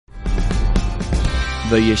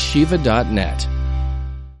theyeshiva.net.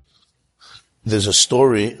 There's a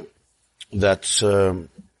story that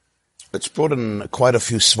it's brought in quite a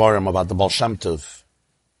few svarim about the Baal Shem Tov.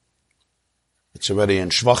 It's already in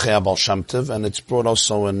Shvachei Baal Shem Tov, and it's brought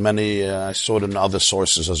also in many, I saw it in other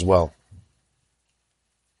sources as well.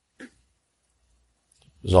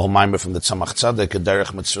 There's a whole mimer from the Tzemach Tzedek, Derech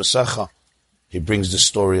Mitzvasecha. He brings the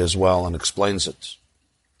story as well and explains it.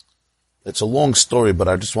 It's a long story, but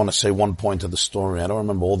I just want to say one point of the story. I don't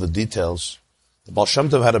remember all the details. The Baal Shem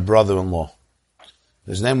Tov had a brother-in-law.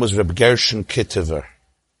 His name was Reb Gershon Kittiver.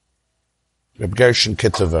 Reb Gershon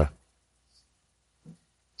Kittiver.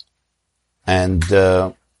 And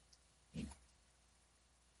Reb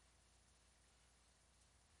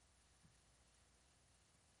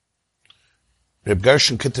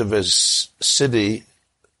Gershon Kittiver's city,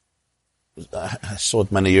 I saw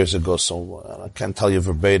it many years ago, so I can't tell you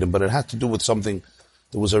verbatim, but it had to do with something.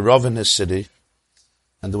 There was a Rav in his city,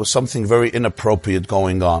 and there was something very inappropriate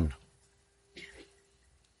going on.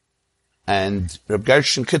 And Reb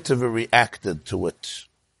Gershon Kittiver reacted to it.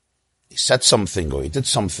 He said something, or he did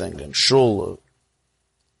something, and shul.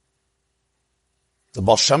 The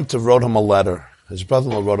Baal Shem Tov wrote him a letter. His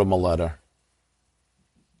brother-in-law wrote him a letter.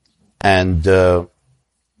 And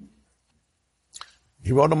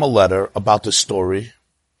he wrote him a letter about the story,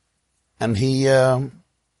 and he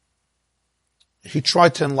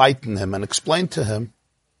tried to enlighten him and explain to him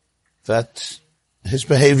that his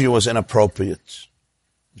behavior was inappropriate.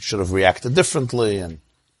 He should have reacted differently and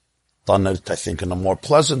done it, I think, in a more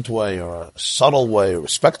pleasant way or a subtle way, a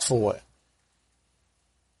respectful way.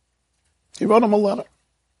 He wrote him a letter.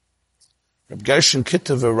 Reb Gershon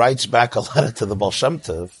Kittiver writes back a letter to the Baal Shem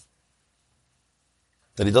Tov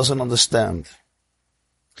that he doesn't understand.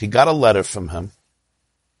 He got a letter from him.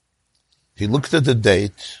 He looked at the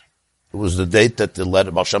date. It was the date that the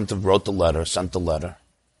letter, Baal Shem Tov wrote the letter, sent the letter.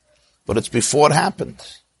 But it's before it happened.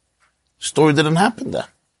 The story didn't happen then.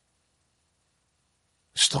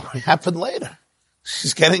 The story happened later.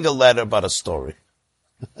 He's getting a letter about a story.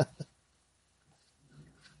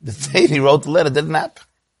 The date he wrote the letter didn't happen.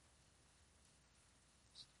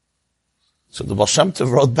 So the Baal Shem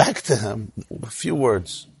Tov wrote back to him a few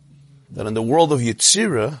words, that in the world of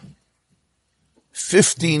Yetzirah,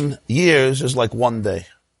 15 years is like one day.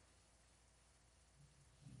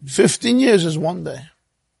 15 years is one day.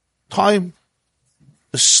 Time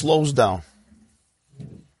slows down.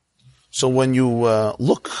 So when you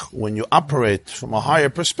when you operate from a higher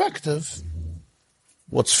perspective,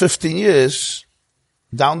 what's 15 years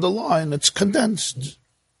down the line, it's condensed.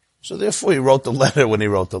 So therefore he wrote the letter when he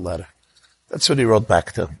wrote the letter. That's what he wrote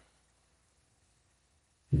back to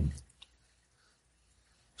him.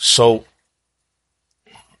 So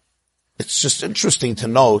it's just interesting to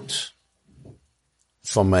note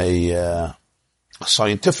from a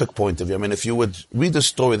scientific point of view. I mean, if you would read the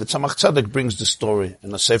story, the Tzemach Tzedek brings the story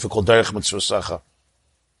in a sefer called Derech Mitzvasecha,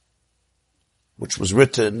 which was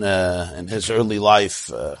written in his early life,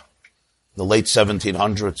 the late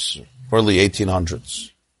 1700s, early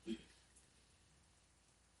 1800s.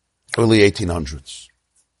 Early 1800s.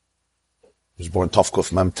 He was born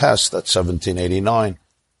Tovkuf Mem Tes, that's 1789.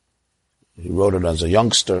 He wrote it as a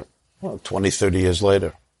youngster, 20, 30 years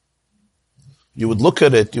later. You would look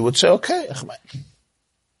at it, you would say, okay,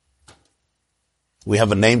 we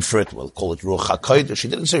have a name for it, we'll call it Ruach HaKodesh. He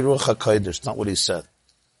didn't say Ruach HaKodesh, it's not what he said.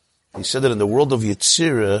 He said that in the world of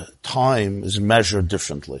Yetzirah, time is measured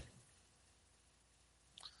differently.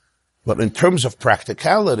 But in terms of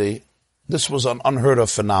practicality, this was an unheard of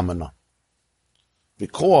phenomenon.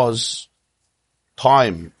 Because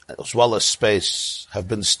time, as well as space, have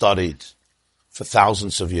been studied for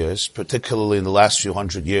thousands of years, particularly in the last few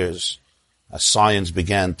hundred years, as science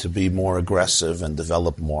began to be more aggressive and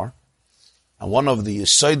develop more. And one of the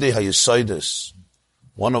Yesodei HaYesodis,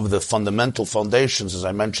 one of the fundamental foundations, as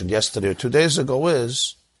I mentioned yesterday or 2 days ago,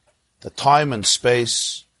 is that time and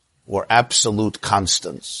space were absolute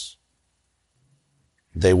constants.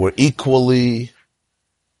 They were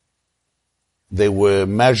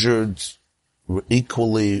measured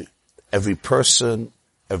equally, every person,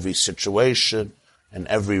 every situation, in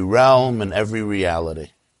every realm, and every reality.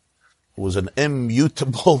 It was an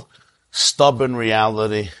immutable, stubborn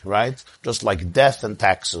reality, right? Just like death and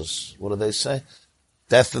taxes. What do they say?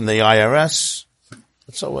 Death in the IRS.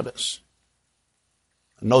 That's how it is.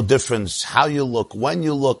 No difference how you look, when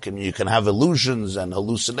you look, and you can have illusions and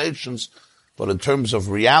hallucinations, but in terms of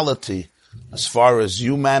reality, as far as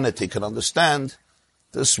humanity can understand,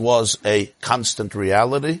 this was a constant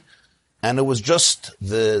reality, and it was just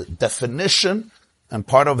the definition and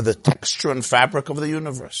part of the texture and fabric of the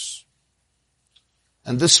universe.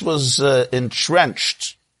 And this was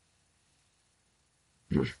entrenched.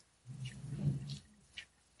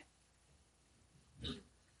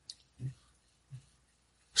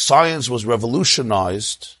 Science was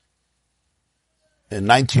revolutionized in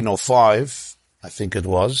 1905, I think it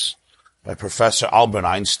was, by Professor Albert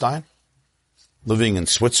Einstein, living in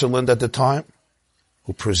Switzerland at the time,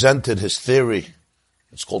 who presented his theory.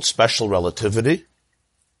 It's called special relativity,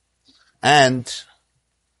 and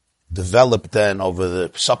developed then over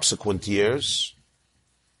the subsequent years.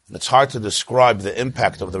 And it's hard to describe the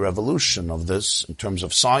impact of the revolution of this in terms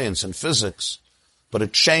of science and physics, but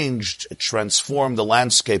it changed, it transformed the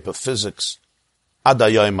landscape of physics ad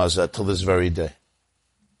hayom hazeh, till this very day.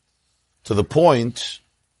 To the point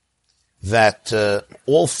that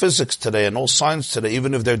all physics today and all science today,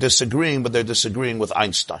 even if they're disagreeing, but they're disagreeing with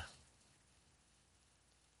Einstein.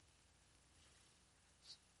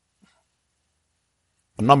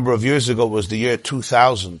 A number of years ago was the year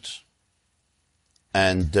 2000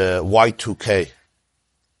 and Y2K.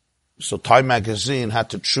 So Time magazine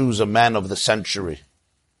had to choose a man of the century.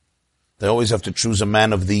 They always have to choose a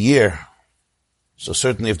man of the year. So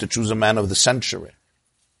certainly have to choose a man of the century.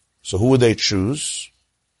 So who would they choose?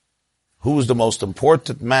 Who was the most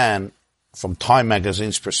important man from Time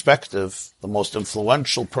magazine's perspective, the most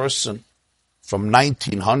influential person from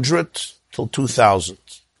 1900 till 2000?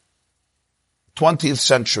 20th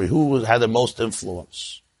century, who had the most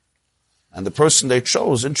influence? And the person they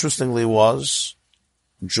chose, interestingly, was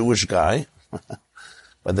a Jewish guy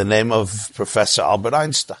by the name of Professor Albert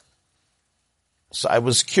Einstein. So I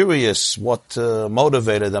was curious what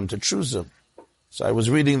motivated them to choose him. So I was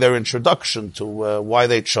reading their introduction to why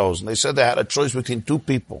they chose. And they said they had a choice between two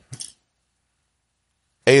people.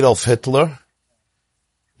 Adolf Hitler,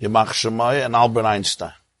 Yamach Shemai, and Albert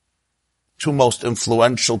Einstein. Two most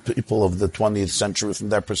influential people of the 20th century from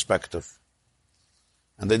their perspective.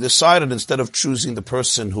 And they decided instead of choosing the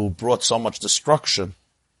person who brought so much destruction,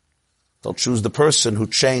 they'll choose the person who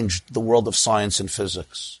changed the world of science and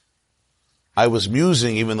physics. I was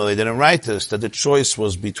musing, even though they didn't write this, that the choice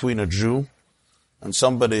was between a Jew and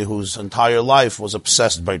somebody whose entire life was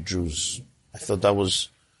obsessed by Jews. I thought that was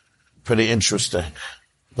pretty interesting.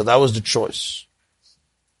 But that was the choice.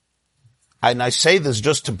 And I say this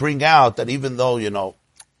just to bring out that even though,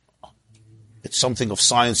 it's something of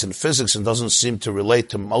science and physics and doesn't seem to relate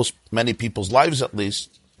to many people's lives at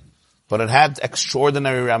least, but it had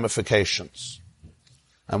extraordinary ramifications.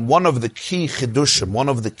 And one of the key chidushim, one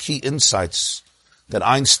of the key insights that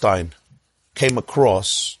Einstein came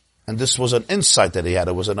across, and this was an insight that he had,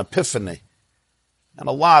 it was an epiphany. And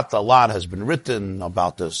a lot has been written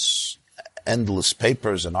about this, endless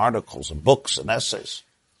papers and articles and books and essays,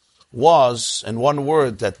 was, in one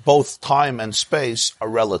word, that both time and space are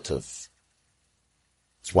relative.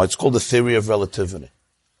 That's why it's called the theory of relativity.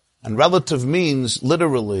 And relative means,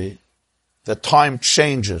 literally, that time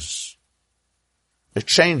changes. It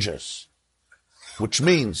changes. Which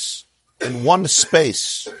means, in one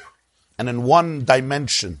space, and in one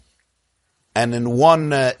dimension, and in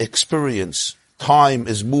one experience, time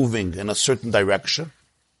is moving in a certain direction.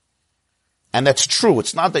 And that's true.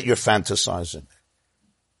 It's not that you're fantasizing.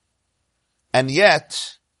 And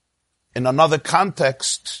yet, in another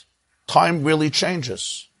context, time really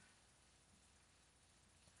changes.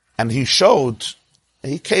 And he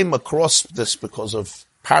came across this because of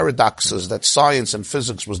paradoxes that science and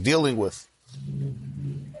physics was dealing with.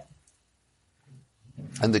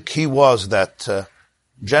 And the key was that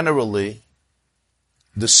generally,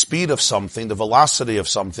 the speed of something, the velocity of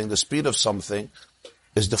something, the speed of something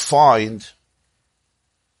is defined.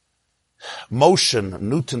 Motion,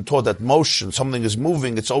 Newton taught that motion, something is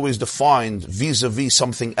moving, it's always defined vis-a-vis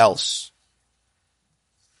something else.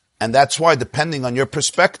 And that's why, depending on your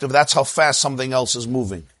perspective, that's how fast something else is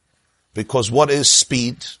moving. Because what is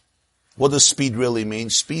speed? What does speed really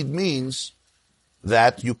mean? Speed means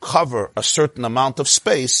that you cover a certain amount of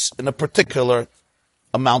space in a particular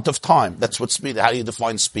amount of time. That's what speed, how do you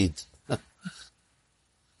define speed?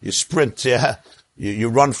 You sprint, yeah. You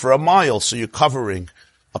run for a mile, so you're covering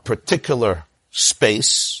a particular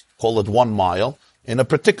space, call it 1 mile, in a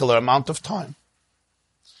particular amount of time.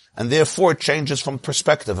 And therefore it changes from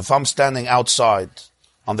perspective. If I'm standing outside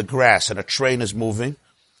on the grass and a train is moving,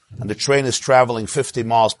 and the train is traveling 50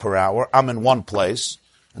 miles per hour, I'm in one place,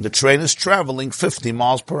 and the train is traveling 50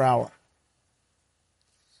 miles per hour.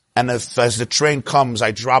 And if, as the train comes,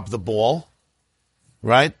 I drop the ball,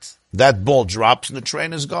 right? That ball drops and the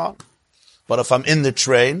train is gone. But if I'm in the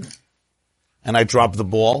train, and I drop the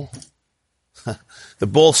ball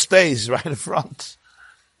stays right in front.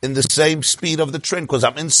 in the same speed of the train because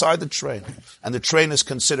I'm inside the train. And the train is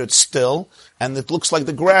considered still, and it looks like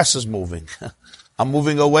the grass is moving. I'm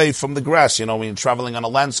moving away from the grass. You know, when you're traveling on a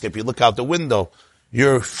landscape, you look out the window,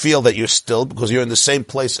 you feel that you're still because you're in the same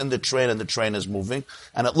place in the train and the train is moving.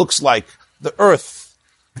 And it looks like the earth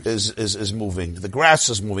is moving. The grass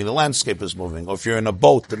is moving. The landscape is moving. Or if you're in a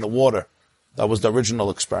boat in the water, that was the original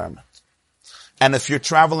experiment. And if you're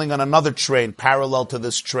traveling on another train parallel to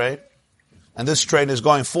this train, and this train is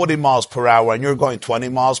going 40 miles per hour and you're going 20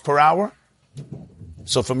 miles per hour,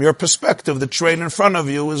 so from your perspective, the train in front of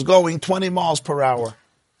you is going 20 miles per hour.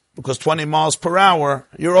 Because 20 miles per hour,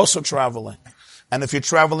 you're also traveling. And if you're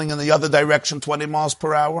traveling in the other direction 20 miles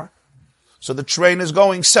per hour, so the train is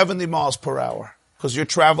going 70 miles per hour because you're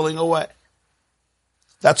traveling away.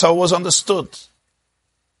 That's how it was understood.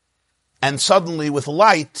 And suddenly with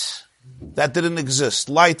light, that didn't exist.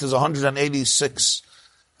 Light is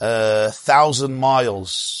 186,000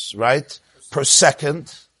 miles, right, per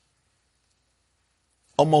second.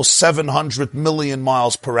 Almost 700 million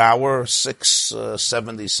miles per hour,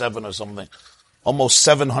 677 or something. Almost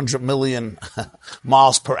 700 million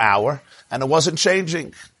miles per hour. And it wasn't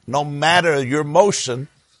changing. No matter your motion,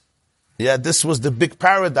 this was the big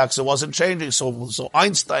paradox. It wasn't changing. So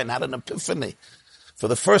Einstein had an epiphany for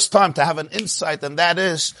the first time to have an insight, and that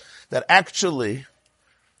is that actually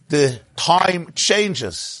the time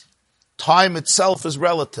changes. Time itself is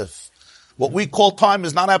relative. What we call time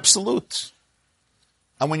is not absolute.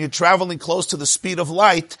 And when you're traveling close to the speed of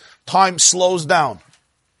light, time slows down.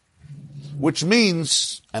 Which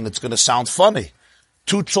means, and it's going to sound funny,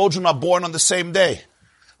 2 children are born on the same day.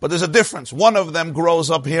 But there's a difference. One of them grows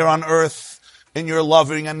up here on earth in your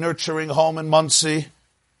loving and nurturing home in Muncie.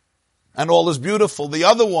 And all is beautiful. The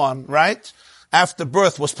other one, right, after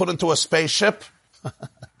birth was put into a spaceship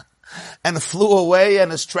and flew away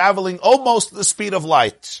and is traveling almost at the speed of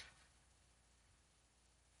light.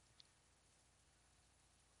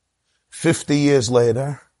 50 years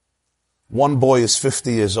later, one boy is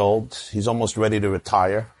 50 years old. He's almost ready to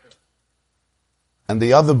retire. And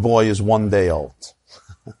the other boy is 1 day old.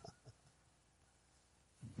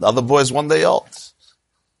 The other boy is 1 day old.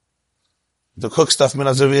 The cook stuff min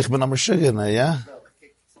azavich ben amashigin, yeah?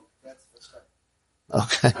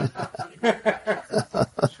 Okay.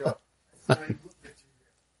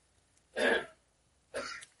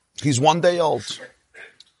 He's 1 day old.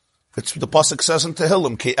 It's the pasuk says in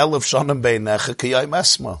Tehillim, ki elef shanim beinecha ki yom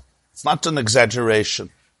esma. It's not an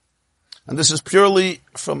exaggeration. And this is purely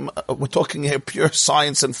from, we're talking here pure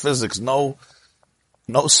science and physics. No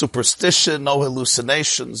superstition, no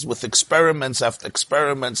hallucinations, with experiments after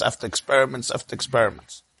experiments after experiments after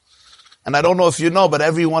experiments. And I don't know if you know, but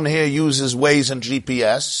everyone here uses Waze and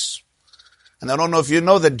GPS. And I don't know if you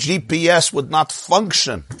know that GPS would not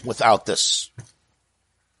function without this.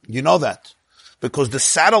 You know that. Because the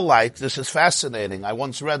satellite, this is fascinating, I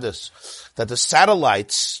once read this, that the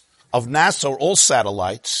satellites of NASA are all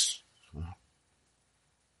satellites,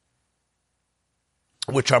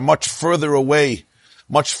 which are much further away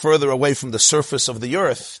from the surface of the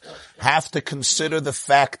earth, have to consider the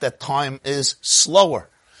fact that time is slower.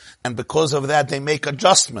 And because of that, they make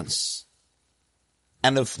adjustments.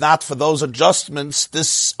 And if not for those adjustments,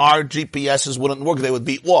 our GPSs wouldn't work, they would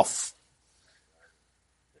be off.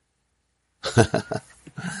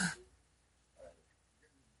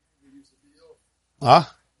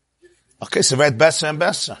 Okay, so read better and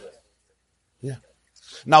better. Yeah.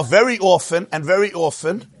 Now, very often,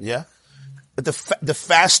 yeah,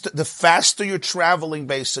 the faster you're traveling,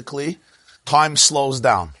 basically, time slows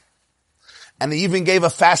down. And he even gave a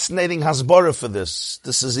fascinating hasbara for this.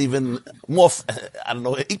 This is even more,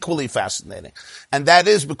 equally fascinating. And that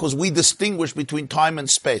is because we distinguish between time and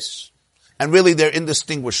space. And really, they're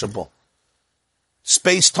indistinguishable.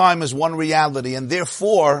 Space-time is one reality, and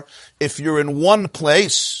therefore, if you're in one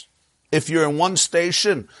place, if you're in one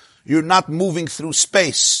station, you're not moving through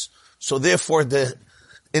space. So therefore, the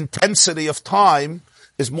intensity of time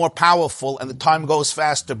is more powerful and the time goes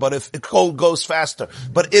faster, but if it goes faster.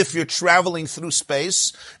 But if you're traveling through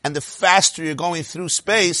space, and the faster you're going through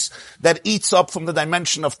space, that eats up from the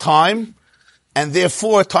dimension of time, and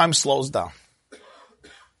therefore time slows down.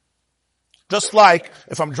 Just like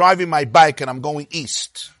if I'm driving my bike and I'm going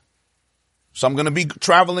east. So I'm going to be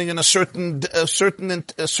traveling in a certain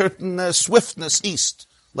swiftness east.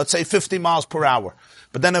 Let's say 50 miles per hour.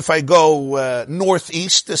 But then if I go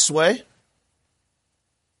northeast this way,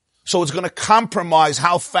 so it's going to compromise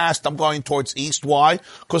how fast I'm going towards east. Why?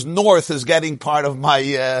 Because north is getting part of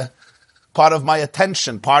my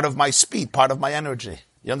attention, part of my speed, part of my energy.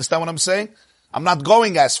 You understand what I'm saying? I'm not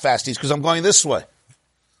going as fast east because I'm going this way.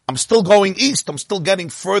 I'm still going east. I'm still getting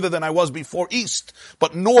further than I was before east.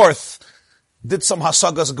 But north did some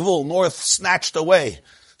hasagas gvul. North snatched away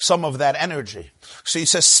some of that energy. So he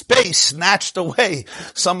says space snatched away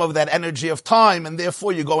some of that energy of time, and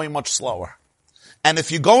therefore you're going much slower. And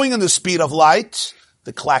if you're going in the speed of light,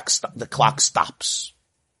 the clock stops.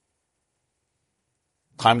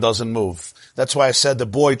 Time doesn't move. That's why I said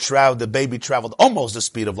the baby traveled almost the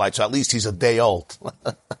speed of light, so at least he's a day old.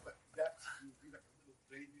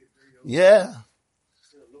 Yeah.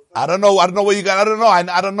 I don't know what you got. I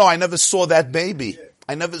don't know. I never saw that baby. Huh?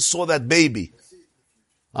 I never saw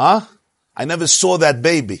that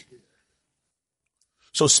baby.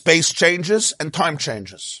 So space changes and time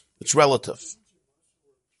changes. It's relative.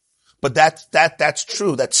 But that's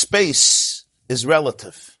true. That space is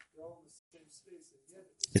relative.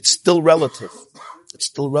 It's still relative.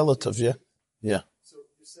 Yeah. Yeah.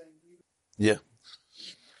 Yeah.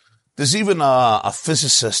 There's even a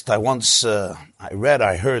physicist I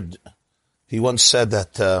heard, he once said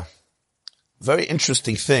that, very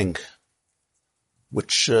interesting thing,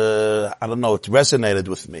 which, I don't know, it resonated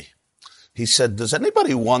with me. He said, does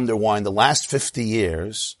anybody wonder why in the last 50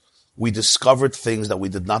 years we discovered things that we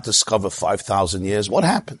did not discover 5,000 years? What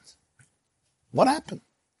happened?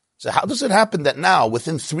 So how does it happen that now,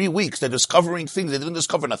 within 3 weeks, they're discovering things they didn't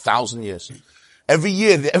discover in 1,000 yeyears? Every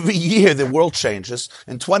year the world changes.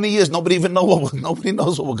 In 20 years, nobody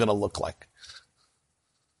knows what we're going to look like.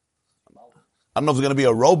 I don't know if it's going to be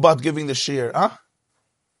a robot giving the shear, huh?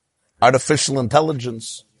 Artificial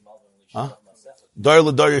intelligence, huh?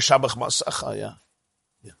 Yeah.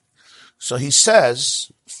 So he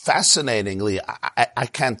says, fascinatingly, I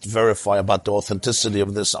can't verify about the authenticity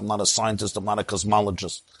of this. I'm not a scientist. I'm not a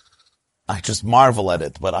cosmologist. I just marvel at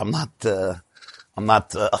it, but I don't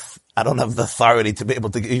have the authority to be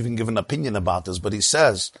able to even give an opinion about this. But he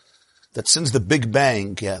says that since the Big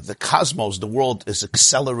Bang, the cosmos, the world is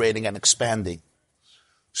accelerating and expanding.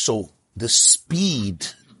 So the speed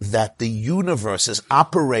that the universe is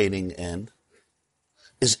operating in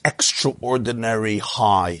is extraordinary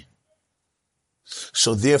high.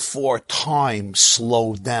 So therefore time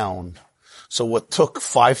slowed down. So what took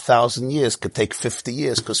 5,000 years could take 50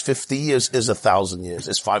 years, because 50 years is 1,000 years,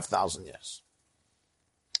 is 5,000 years.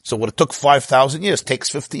 So what it took 5,000 years takes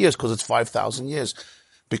 50 years because it's 5,000 years,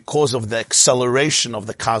 because of the acceleration of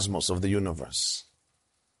the cosmos, of the universe.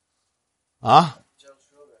 Huh?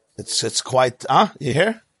 It's quite, you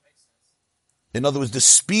hear? In other words, the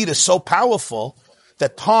speed is so powerful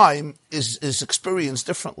that time is experienced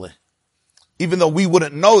differently. Even though we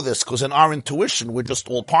wouldn't know this, because in our intuition, we're just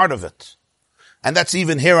all part of it. And that's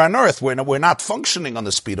even here on earth, we're not functioning on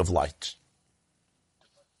the speed of light.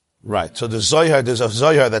 Right. So there's a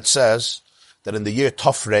Zohar that says that in the year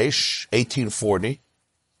Tafresh, 1840,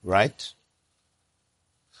 right?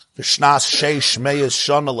 V'shnas sheish meyes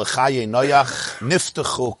shana l'chaye noyach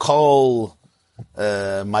niftechu kol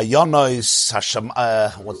mayonos hasham,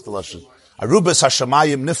 what's the lashon? Arubas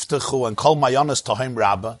hashamayim niftechu and kol mayonos tohem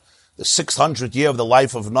rabba. The 600th year of the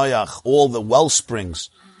life of Noach, all the well springs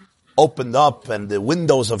opened up and the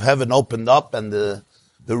windows of heaven opened up and the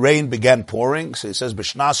rain began pouring. So he says,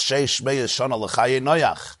 B'shnas sheish meyes shana l'chaye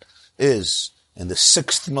noyach is in the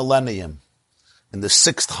 6th millennium, in the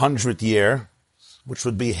 600th year, which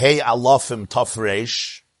would be Hey Alofim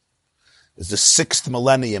Tafresh, is the 6th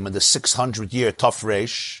millennium in the 600th year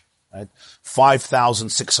Tafresh, right?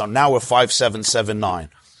 5,600. Now we're 5779.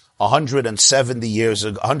 170 years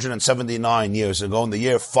ago, 179 years ago, in the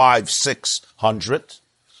year 5600,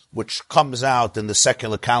 which comes out in the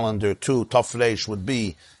secular calendar too, Tafresh would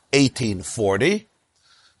be 1840.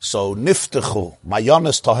 So Niftechu,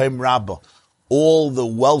 Mayonis Tahem Rabbah, all the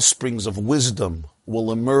well springs of wisdom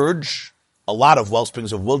will emerge, a lot of well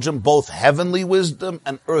springs of wisdom, both heavenly wisdom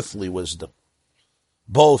and earthly wisdom.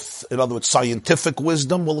 Both, in other words, scientific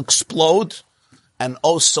wisdom will explode, and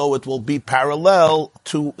also it will be parallel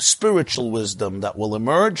to spiritual wisdom that will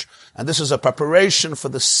emerge. And this is a preparation for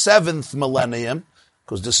the 7th millennium,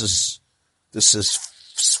 because this is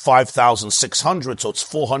 5,600, so it's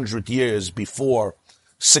 400 years before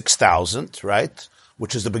 6,000, right?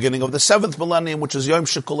 Which is the beginning of the 7th millennium, which is Yom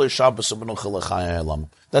Shekulei Shabbos U'Menucha L'Chayei Olam.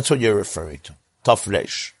 That's what you're referring to.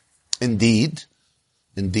 Tafresh. Indeed,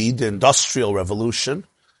 the Industrial Revolution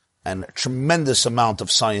and a tremendous amount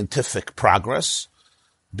of scientific progress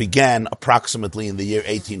began approximately in the year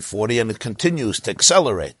 1840, and it continues to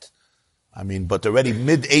accelerate. I mean, but already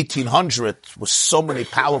mid-1800 was so many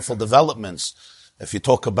powerful developments. If you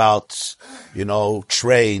talk about,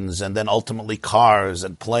 trains and then ultimately cars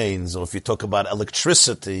and planes, or if you talk about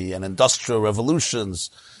electricity and industrial revolutions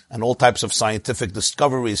and all types of scientific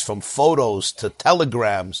discoveries, from photos to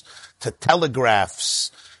telegrams to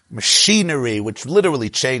telegraphs, machinery, which literally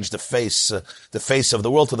changed the face of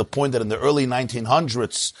the world, to the point that in the early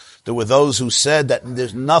 1900s, there were those who said that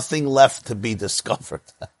there's nothing left to be discovered.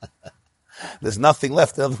 There's nothing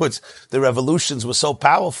left. In other words, the revolutions were so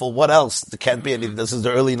powerful. What else? There can't be anything. This is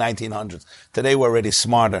the early 1900s. Today we're already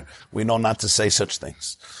smarter. We know not to say such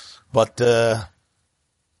things. But,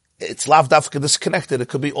 it's lav dafka disconnected. It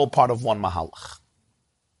could be all part of one mahalach.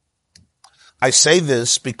 I say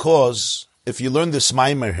this because if you learn this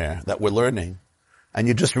maimer here that we're learning, and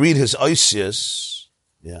you just read his oisius,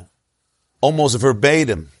 almost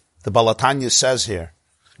verbatim, the Baal HaTanya says here,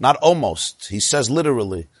 not almost, he says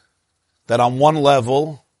literally, that on one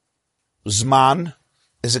level, Zman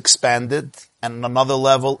is expanded, and on another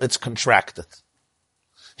level, it's contracted.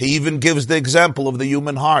 He even gives the example of the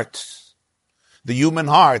human heart. The human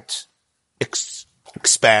heart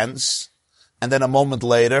expands, and then a moment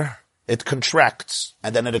later, it contracts,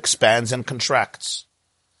 and then it expands and contracts.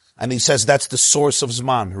 And he says that's the source of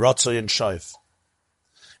Zman, Ratzoi and Shoif.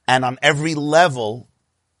 And on every level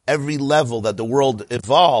that the world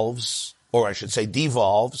evolves, or I should say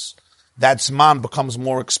devolves, that Zman becomes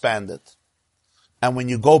more expanded. And when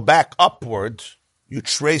you go back upward, you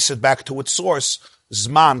trace it back to its source,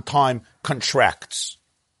 Zman, time, contracts.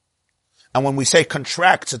 And when we say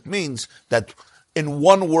contracts, it means that in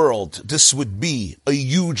one world, this would be a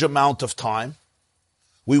huge amount of time.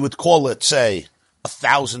 We would call it, say,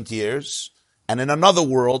 1,000 years. And in another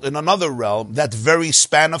world, in another realm, that very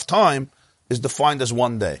span of time is defined as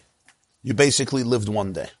one day. You basically lived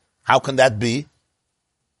one day. How can that be?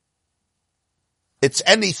 It's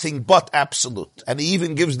anything but absolute. And he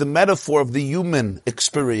even gives the metaphor of the human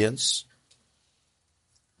experience.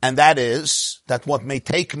 And that is that what may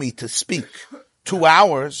take me to speak 2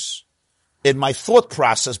 hours, in my thought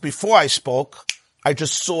process before I spoke, I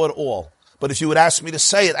just saw it all. But if you would ask me to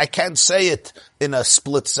say it, I can't say it in a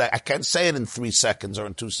split second. I can't say it in 3 seconds or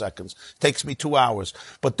in 2 seconds. It takes me 2 hours.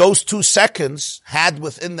 But those 2 seconds had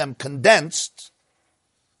within them condensed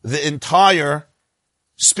the entire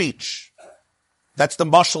speech. That's the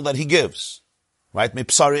mashal that he gives, right?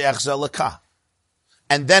 Mipsari echzel leka.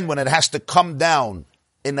 And then when it has to come down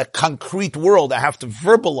in a concrete world, I have to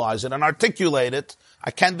verbalize it and articulate it.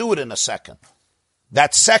 I can't do it in a second.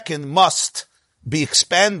 That second must be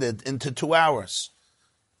expanded into 2 hours.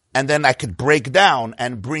 And then I could break down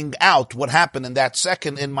and bring out what happened in that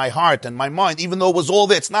second in my heart and my mind, even though it was all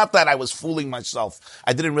there. It's not that I was fooling myself.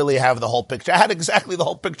 I didn't really have the whole picture. I had exactly the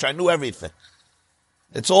whole picture. I knew everything.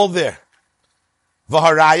 It's all there.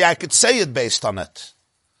 Vaharaya, I could say it based on it.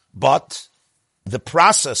 But the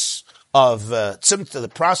process of tzimta, the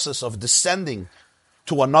process of descending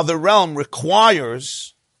to another realm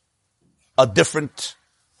requires a different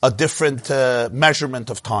measurement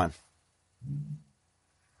of time.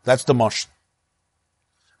 That's the motion.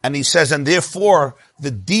 And he says, and therefore,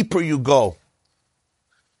 the deeper you go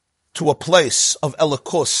to a place of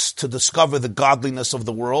elikus to discover the godliness of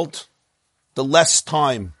the world, the less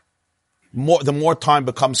time, the more time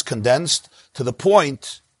becomes condensed to the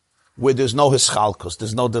point where there's no hischalkus,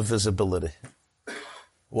 there's no divisibility.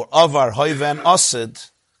 Or avar, hoive, and asid,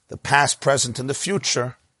 the past, present, and the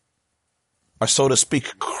future, are, so to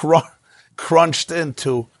speak, crunched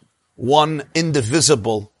into one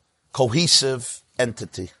indivisible, cohesive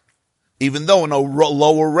entity. Even though in a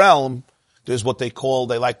lower realm, there's what they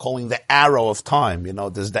like calling the arrow of time. You know,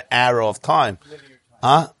 there's the arrow of time.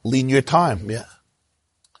 Linear time, yeah.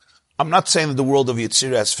 I'm not saying that the world of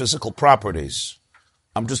Yetzirah has physical properties.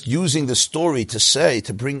 I'm just using the story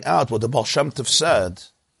to bring out what the Baal Shem Tov said,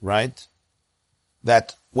 right?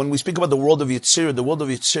 That when we speak about the world of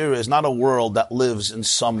Yetzirah is not a world that lives in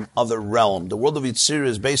some other realm. The world of Yetzirah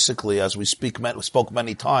is basically, as we spoke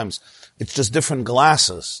many times, it's just different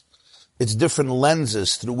glasses. It's different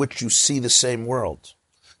lenses through which you see the same world.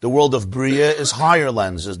 The world of Bria is higher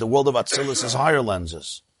lenses. The world of Atzilus is higher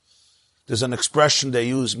lenses. There's an expression they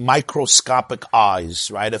use, microscopic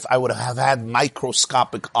eyes, right? If I would have had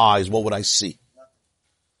microscopic eyes, what would I see?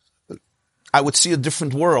 I would see a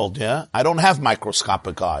different world, yeah? I don't have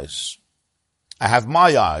microscopic eyes. I have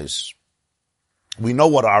my eyes. We know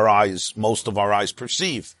what most of our eyes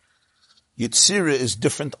perceive. Yetzirah is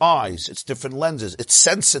different eyes. It's different lenses. It's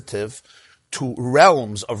sensitive to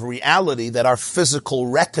realms of reality that our physical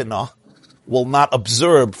retina will not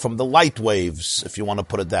observe from the light waves, if you want to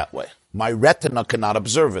put it that way. My retina cannot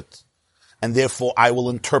observe it. And therefore I will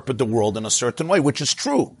interpret the world in a certain way, which is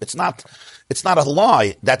true. It's not a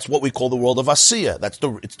lie. That's what we call the world of Asiya.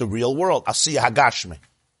 It's the real world. Asiya Hagashmi.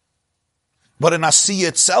 But in Asiya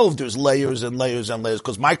itself, there's layers and layers and layers,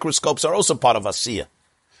 because microscopes are also part of Asiya.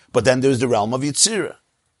 But then there's the realm of Yitzira.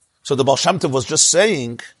 So the Baal Shem Tov was just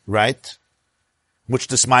saying, right, which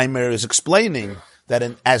this Maimer is explaining, that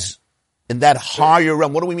in that higher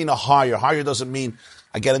realm, what do we mean a higher? Higher doesn't mean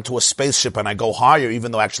I get into a spaceship and I go higher,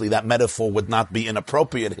 even though actually that metaphor would not be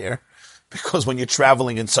inappropriate here, because when you're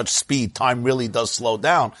traveling in such speed, time really does slow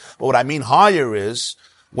down. But what I mean higher is,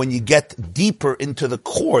 when you get deeper into the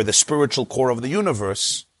core, the spiritual core of the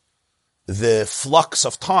universe, the flux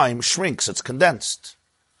of time shrinks, it's condensed.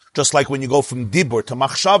 Just like when you go from Dibur to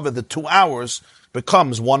Machshava, the 2 hours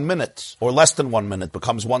becomes 1 minute, or less than 1 minute,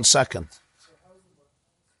 becomes 1 second.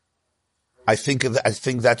 I think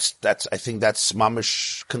that's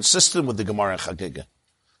mamish consistent with the Gemara in Chagiga.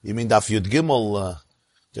 You mean Daf Yud Gimel,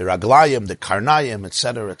 the Raglayim, the Karnayim,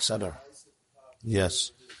 etc., etc.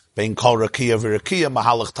 Yes. Bein Kol Rakiya V'Rakiya,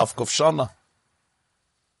 Mahalach Tavkov Shana.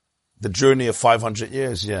 The journey of 500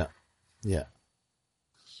 years, yeah.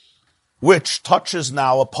 Which touches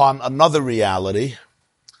now upon another reality,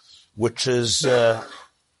 which is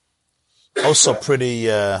also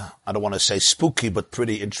pretty, I don't want to say spooky, but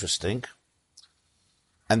pretty interesting.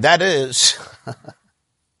 And that is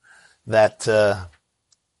that a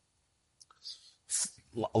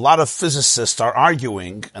lot of physicists are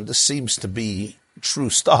arguing, and this seems to be true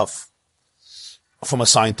stuff from a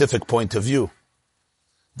scientific point of view,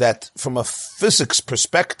 that from a physics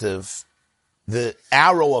perspective, the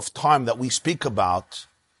arrow of time that we speak about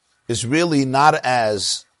is really not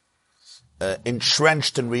as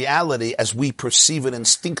entrenched in reality as we perceive it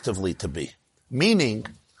instinctively to be. Meaning,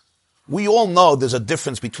 we all know there's a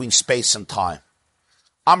difference between space and time.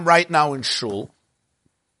 I'm right now in shul.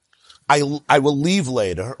 I will leave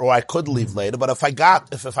later, or I could leave later, but if I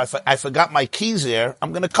forgot my keys there,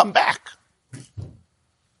 I'm going to come back.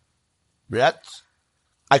 Right?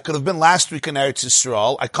 I could have been last week in Eretz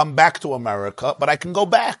Yisrael. I come back to America, but I can go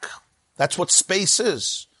back. That's what space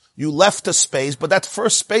is. You left a space, but that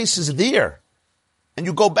first space is there. And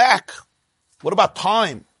you go back. What about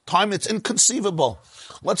time? Time, it's inconceivable.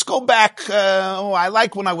 Let's go back. I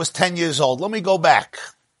like when I was 10 years old. Let me go back.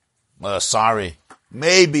 Sorry.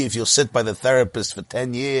 Maybe if you'll sit by the therapist for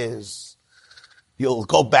 10 years, you'll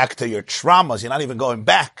go back to your traumas. You're not even going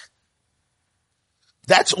back.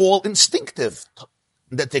 That's all instinctive.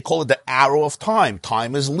 That they call it the arrow of time.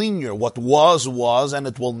 Time is linear. What was, and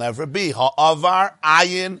it will never be. Ha'avar,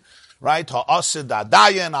 ayin, right? Ha'asid,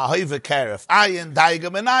 adayin, ha'hoive keref, ayin,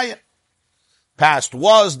 daigam, and ayin. Past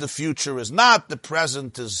was, the future is not, the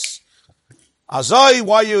present is azoi.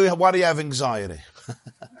 Why do you have anxiety?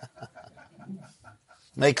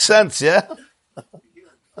 Makes sense, yeah?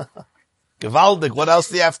 Gewaldig, what else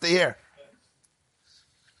do you have to hear?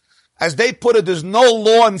 As they put it, there's no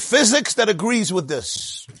law in physics that agrees with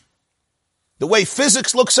this. The way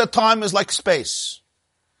physics looks at time is like space.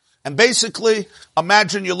 And basically,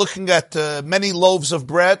 imagine you're looking at many loaves of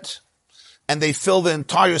bread, and they fill the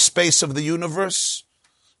entire space of the universe,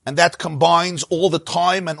 and that combines all the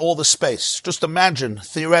time and all the space. Just imagine,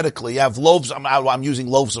 theoretically, you have loaves, I'm using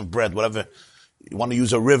loaves of bread, whatever. You want to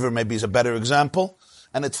use a river, maybe is a better example.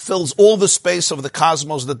 And it fills all the space of the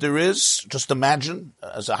cosmos that there is, just imagine,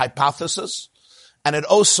 as a hypothesis. And it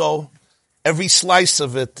also, every slice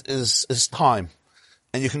of it is time.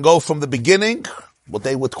 And you can go from the beginning, what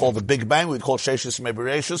they would call the Big Bang, we'd call Sheshis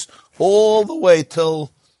Mebereshis, all the way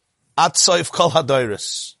till Atzaif Kol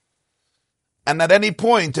Hadairis. And at any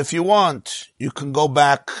point, if you want, you can go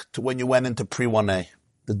back to when you went into pre-1A,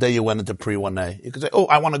 the day you went into pre-1A. You can say, oh,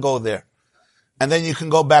 I want to go there. And then you can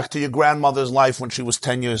go back to your grandmother's life when she was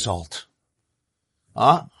 10 years old.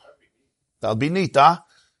 Huh? That'll be neat, huh?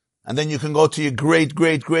 And then you can go to your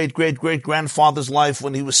great-great-great-great-great-grandfather's life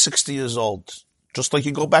when he was 60 years old. Just like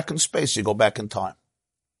you go back in space, you go back in time.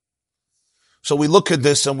 So we look at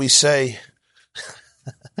this and we say,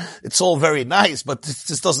 it's all very nice, but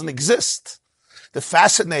this doesn't exist. The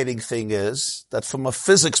fascinating thing is that from a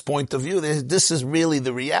physics point of view, this is really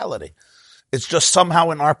the reality. It's just somehow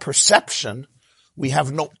in our perception, we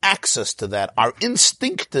have no access to that. Our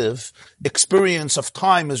instinctive experience of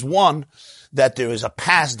time is one that there is a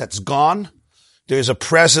past that's gone, there's a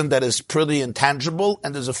present that is pretty intangible,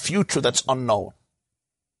 and there's a future that's unknown.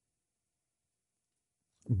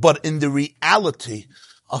 But in the reality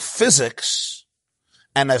of physics,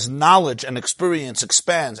 and as knowledge and experience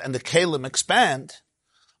expands, and the Kalim expand,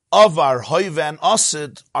 of our Hoive and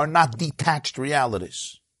Asid are not detached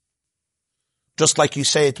realities. Just like you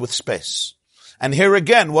say it with space. And here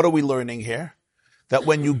again, what are we learning here? That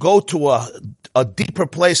when you go to a deeper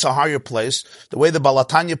place, a higher place, the way the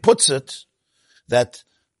Balatanya puts it, that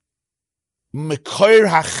Mekoir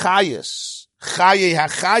HaChayis, Chaye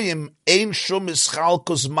hachayim ein shum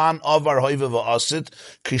ischalkus man avar hoive v'asid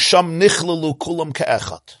ki sham nichlelu kulam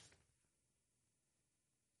ke'echad.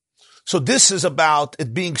 So this is about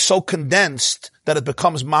it being so condensed that it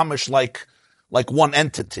becomes mamish like one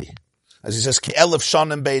entity. As he says, ki elef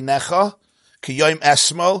shanim beinecha, ki yoim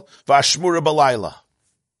esmol, v'ashmura balayla.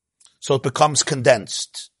 So it becomes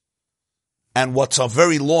condensed. And what's a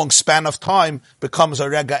very long span of time becomes a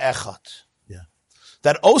rega echad. Yeah.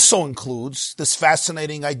 That also includes this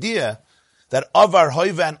fascinating idea that avar,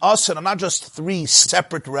 hoive, and asid are not just three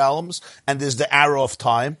separate realms, and there's the arrow of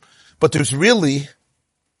time, but there's really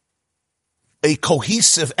a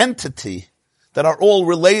cohesive entity that are all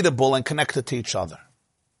relatable and connected to each other.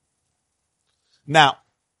 Now,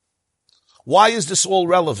 why is this all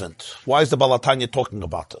relevant? Why is the Baal HaTanya talking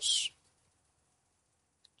about this?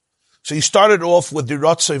 So you started off with the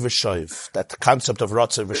Ratzei V'Shoiv, that concept of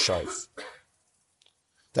Ratzei V'Shoiv,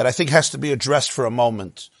 that I think has to be addressed for a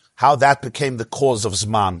moment, how that became the cause of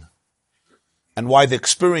Zman, and why the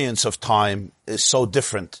experience of time is so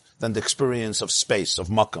different than the experience of space, of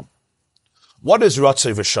Makam. What is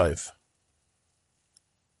Ratzei V'Shoiv?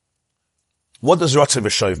 What does Ratzei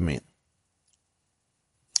V'Shoiv mean?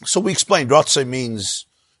 So we explained, Ratzei means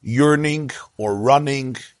yearning or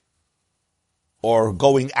running or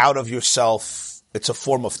going out of yourself. It's a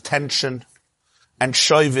form of tension. And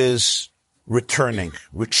Shoiv is returning,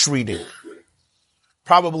 retreating.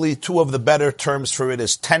 Probably two of the better terms for it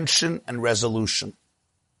is tension and resolution.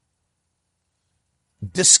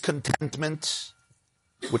 Discontentment,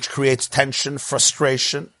 which creates tension,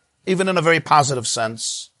 frustration, even in a very positive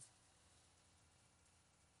sense.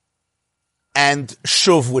 And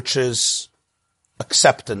shuv, which is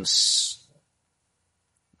acceptance,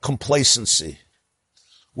 complacency,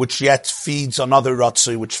 which yet feeds another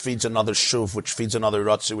ratzui, which feeds another shuv, which feeds another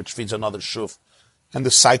ratzui, which feeds another shuv. And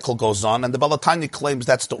the cycle goes on. And the Baal HaTanya claims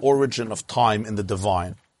that's the origin of time in the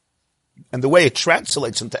divine. And the way it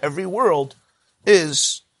translates into every world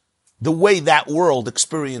is the way that world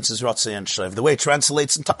experiences ratzui and shuv. The way it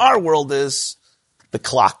translates into our world is the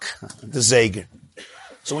clock, the zeger.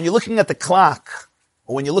 So when you're looking at the clock,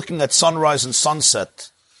 or when you're looking at sunrise and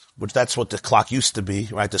sunset, which that's what the clock used to be,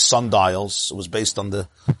 right? The sundials, it was based on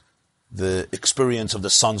the experience of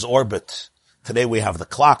the sun's orbit. Today we have the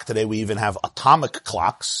clock. Today we even have atomic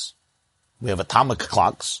clocks. We have atomic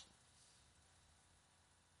clocks.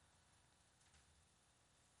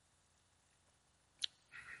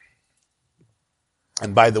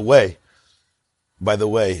 And by the way,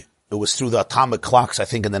 it was through the atomic clocks, I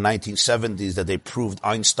think in the 1970s, that they proved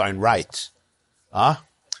Einstein right.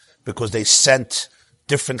 Because they sent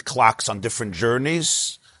different clocks on different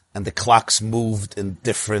journeys, and the clocks moved in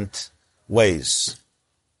different ways.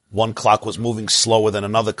 One clock was moving slower than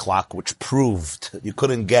another clock, which proved, you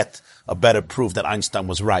couldn't get a better proof that Einstein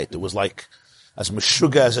was right. It was like, as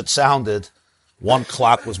meshuga as it sounded, one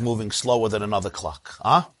clock was moving slower than another clock.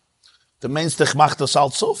 The mainstich macht das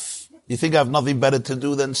altsuf. You think I have nothing better to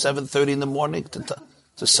do than 7:30 in the morning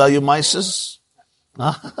to sell you mices?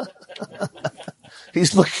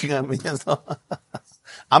 He's looking at me.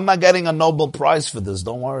 I'm not getting a Nobel Prize for this.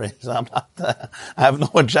 Don't worry. I have no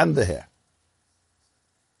agenda here.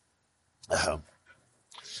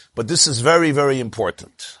 But this is very, very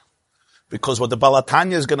important, because what the Baal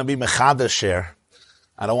HaTanya is going to be mechadesh here,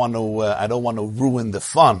 I don't want to ruin the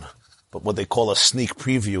fun, but what they call a sneak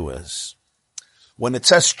preview is, when it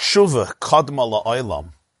says tshuva kadma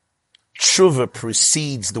la'olam, tshuva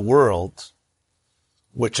precedes the world,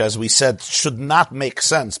 which, as we said, should not make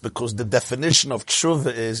sense, because the definition of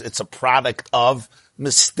tshuva is it's a product of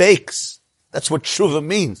mistakes. That's what tshuva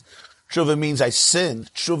means. Tshuva means I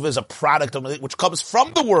sinned. Tshuva is a product of which comes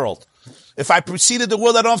from the world. If I preceded the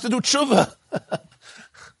world, I don't have to do tshuva.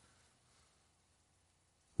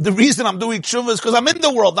 The reason I'm doing tshuva is because I'm in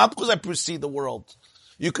the world, not because I precede the world.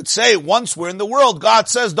 You could say, once we're in the world, God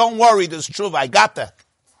says, don't worry, there's tshuva. I got that.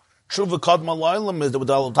 Tshuva kadma la'olam is that the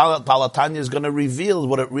Baal HaTanya is going to reveal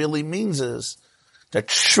what it really means is that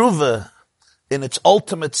tshuva, in its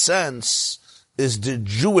ultimate sense, is the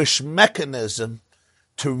Jewish mechanism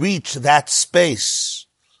to reach that space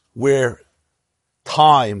where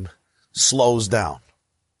time slows down.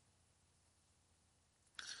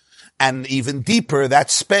 And even deeper,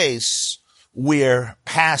 that space where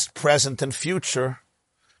past, present, and future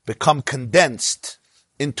become condensed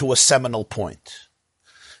into a seminal point.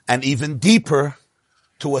 And even deeper,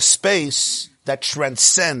 to a space that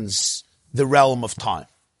transcends the realm of time.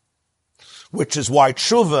 Which is why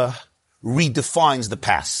tshuva redefines the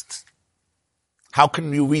past. How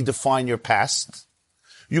can you redefine your past?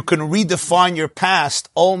 You can redefine your past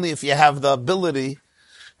only if you have the ability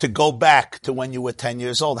to go back to when you were 10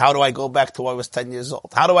 years old. How do I go back to when I was 10 years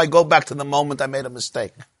old? How do I go back to the moment I made a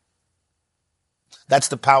mistake? That's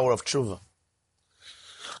the power of tshuva.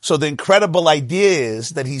 So the incredible idea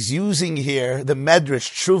is that he's using here the medrash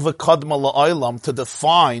tshuva kadma la'olam to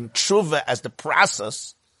define tshuva as the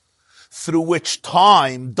process through which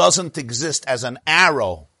time doesn't exist as an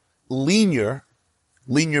arrow, linear.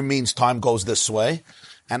 Linear means time goes this way,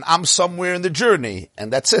 and I'm somewhere in the journey,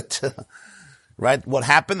 and that's it. Right? What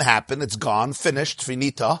happened, it's gone, finished,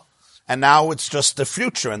 finita, and now it's just the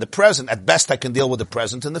future and the present. At best, I can deal with the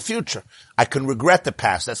present and the future. I can regret the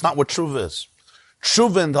past. That's not what tshuva is.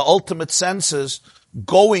 Tshuva in the ultimate sense is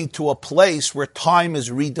going to a place where time is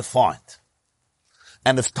redefined.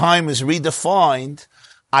 And if time is redefined,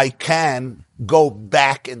 I can go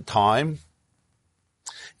back in time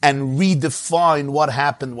and redefine what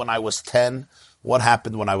happened when I was 10, what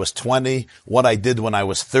happened when I was 20, what I did when I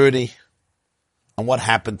was 30, and what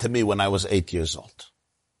happened to me when I was 8 years old.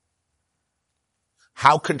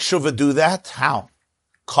 How can tshuva do that? How?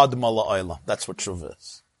 Kadma la'olam. That's what tshuva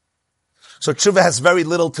is. So tshuva has very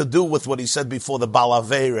little to do with what he said before, the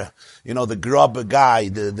balavera, the grubber guy,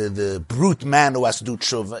 the brute man who has to do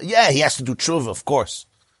tshuva. Yeah, he has to do tshuva, of course.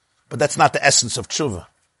 But that's not the essence of tshuva.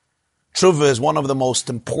 Tshuva is one of the most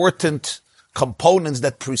important components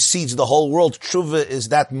that precedes the whole world. Tshuva is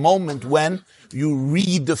that moment when you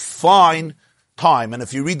redefine time. And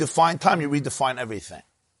if you redefine time, you redefine everything.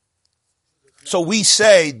 So we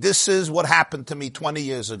say, this is what happened to me 20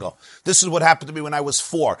 years ago. This is what happened to me when I was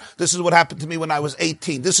 4. This is what happened to me when I was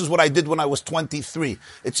 18. This is what I did when I was 23.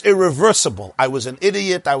 It's irreversible. I was an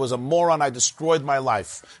idiot. I was a moron. I destroyed my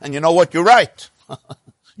life. And you know what? You're right.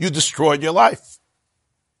 You destroyed your life.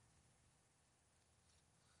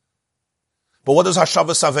 But what does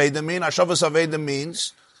Hashavas Aveda mean? Hashavas Aveda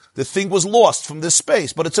means the thing was lost from this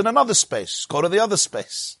space, but it's in another space. Go to the other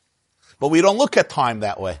space. But we don't look at time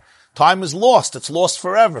that way. Time is lost. It's lost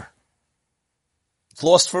forever. It's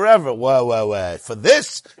lost forever. Well. For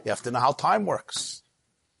this, you have to know how time works.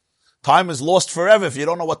 Time is lost forever if you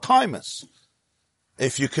don't know what time is.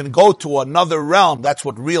 If you can go to another realm, that's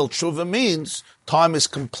what real tshuva means. Time is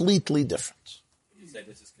completely different. You say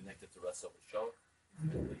this is connected to Ratzav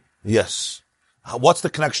V'Shav? Yes. What's the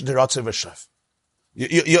connection to Ratzav V'Shav?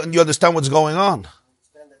 You understand what's going on? I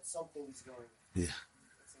understand that something is going on. Yeah.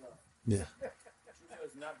 Yeah.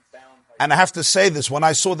 And I have to say this, when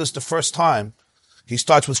I saw this the first time, he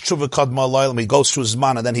starts with tshuva kadma la'olam, he goes through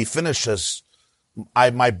Zman, and then he finishes.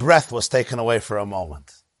 My breath was taken away for a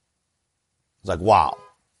moment. It's like, wow.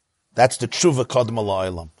 That's the tshuva kadma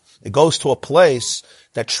la'olam. It goes to a place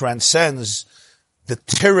that transcends the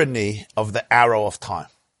tyranny of the arrow of time.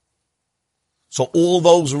 So all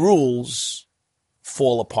those rules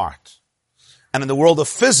fall apart. And in the world of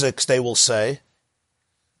physics, they will say,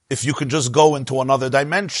 if you can just go into another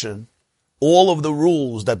dimension, all of the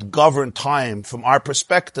rules that govern time from our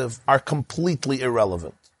perspective are completely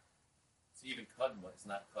irrelevant. So even Kadma is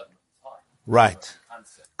not Kadma in time. Right.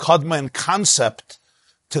 Kadma in concept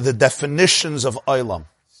to the definitions of Olam.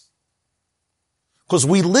 Because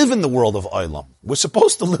we live in the world of Olam. We're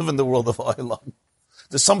supposed to live in the world of Olam.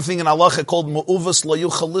 There's something in halacha called Mu'uvas lo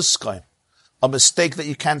yuchal liskaim, a mistake that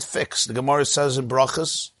you can't fix. The Gemara says in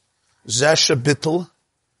Brachas, Zesha Bittel,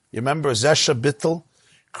 you remember Zesha Bittel,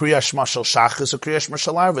 Kriyash Mashal Shachis or Kriyash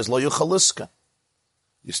Mashal Arvis, lo yuchal liskaim.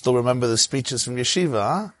 You still remember the speeches from Yeshiva,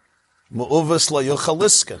 huh? Mu'uvas lo yuchal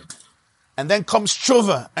liskaim. And then comes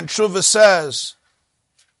Tshuva, and Tshuva says,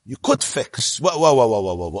 you could fix. Whoa.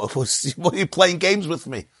 What are you playing games with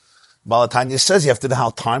me? Balatanya says you have to know how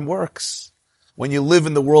time works. When you live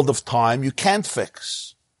in the world of time, you can't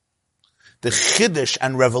fix. The chiddush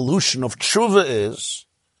and revolution of tshuva is,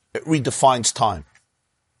 it redefines time.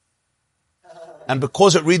 And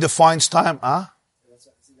because it redefines time,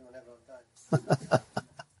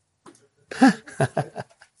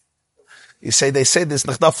 they say this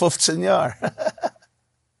nach da 15 Jahr.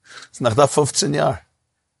 It's nach da 15 Jahr.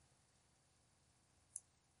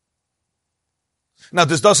 Now,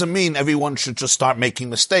 this doesn't mean everyone should just start making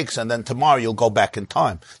mistakes and then tomorrow you'll go back in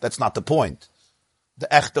time. That's not the point. The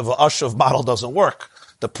Echta V'Ashav model doesn't work.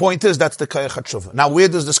 The point is that's the Kayach HaTshuva. Now, where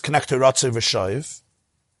does this connect to Ratzav V'Shav,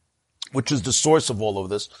 which is the source of all of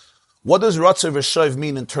this? What does Ratzav V'Shav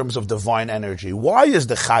mean in terms of divine energy? Why is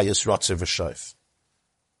the Chayas Ratzav V'Shav?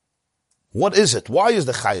 What is it? Why is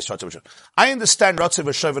the Chayas Ratzav V'Shav? I understand Ratzav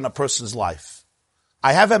V'Shav in a person's life.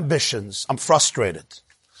 I have ambitions. I'm frustrated.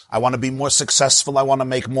 I want to be more successful. I want to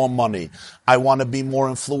make more money. I want to be more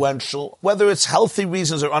influential. Whether it's healthy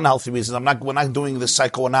reasons or unhealthy reasons, we're not doing this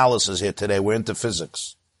psychoanalysis here today. We're into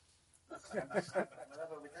physics.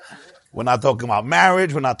 We're not talking about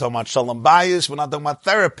marriage. We're not talking about shalom bayis. We're not talking about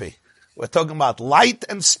therapy. We're talking about light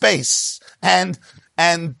and space and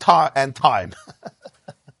time.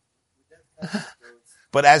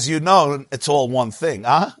 But as you know, it's all one thing,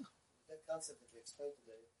 huh? That concept that you explained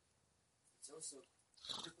today, it's also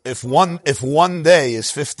If one day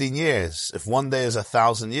is 15 years, if one day is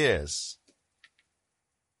 1,000 years.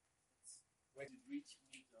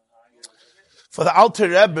 For the Alter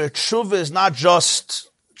Rebbe, tshuva is not just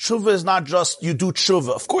you do tshuva.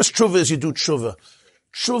 Of course, tshuva is you do tshuva.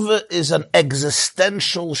 Tshuva is an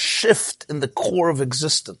existential shift in the core of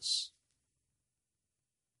existence,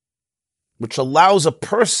 which allows a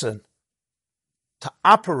person to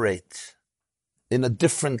operate in a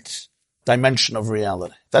different dimension of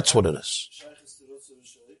reality. That's what it is.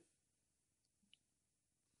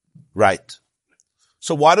 Right.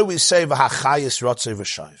 So why do we say v'hachayis rotzei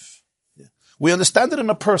v'shayv? We understand it in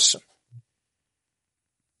a person.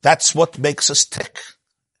 That's what makes us tick.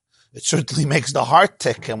 It certainly makes the heart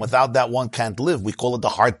tick, and without that one can't live. We call it the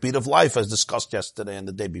heartbeat of life, as discussed yesterday and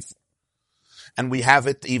the day before. And we have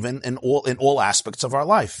it even in all aspects of our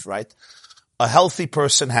life, right? A healthy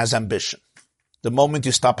person has ambition. The moment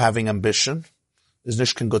you stop having ambition, is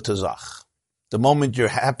nishkin gute zach. The moment you're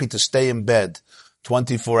happy to stay in bed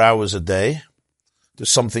 24 hours a day,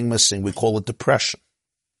 there's something missing. We call it depression.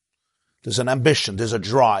 There's an ambition, there's a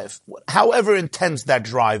drive. However intense that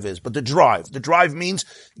drive is, but the drive means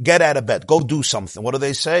get out of bed, go do something. What do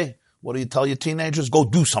they say? What do you tell your teenagers? Go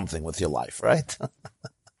do something with your life, right?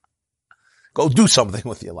 Go do something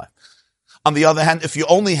with your life. On the other hand, if you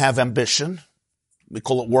only have ambition, we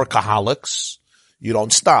call it workaholics, you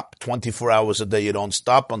don't stop. 24 hours a day, you don't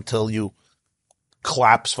stop until you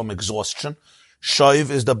collapse from exhaustion.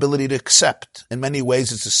 Shoiv is the ability to accept. In many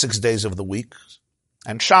ways, it's the 6 days of the week.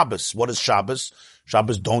 And Shabbos. What is Shabbos?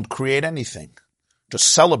 Shabbos, don't create anything. Just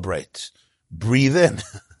celebrate. Breathe in.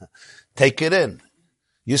 Take it in.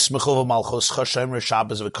 Yismechu v'malchus Hashem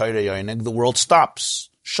Shabbos v'kayrei yoinig. The world stops.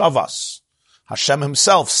 Shavas. Hashem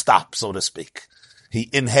himself stops, so to speak. He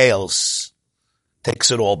inhales. Takes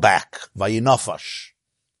it all back. Vayinafash.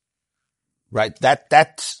 Right?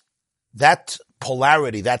 That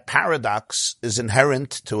polarity, that paradox is inherent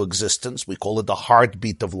to existence. We call it the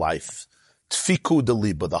heartbeat of life. Tfiku de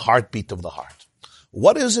liba, the heartbeat of the heart.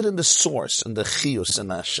 What is it in the source, in the chiyus, in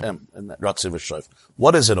the Hashem, in the Ratzei v'Shoiv?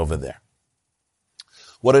 What is it over there?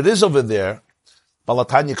 What it is over there,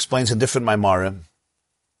 Balatanya explains in different Maimarim,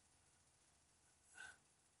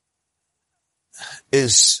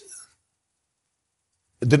 is,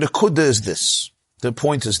 the nekuda is this. The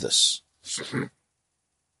point is this. I'm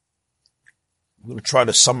going to try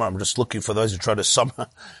to summarize, I'm just looking for those who try to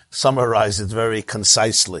summarize it very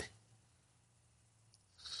concisely.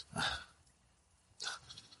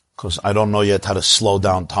 Because I don't know yet how to slow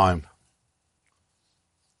down time,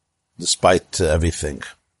 despite everything.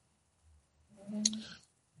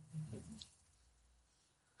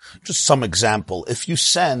 Just some example. If you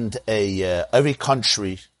send every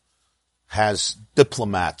country has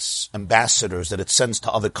diplomats, ambassadors that it sends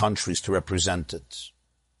to other countries to represent it.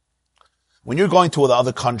 When you're going to the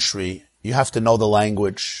other country, you have to know the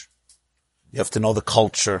language, you have to know the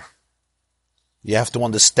culture, you have to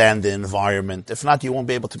understand the environment. If not, you won't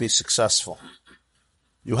be able to be successful.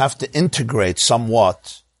 You have to integrate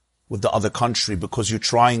somewhat with the other country because you're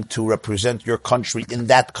trying to represent your country in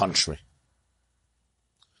that country.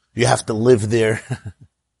 You have to live there.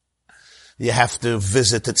 You have to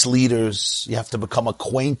visit its leaders. You have to become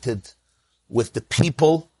acquainted with the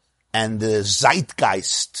people and the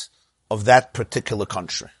zeitgeist of that particular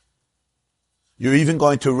country. You're even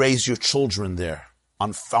going to raise your children there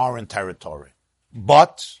on foreign territory.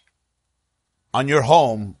 But on your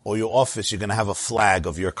home or your office, you're going to have a flag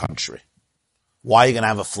of your country. Why are you going to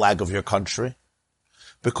have a flag of your country?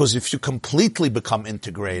 Because if you completely become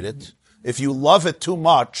integrated, if you love it too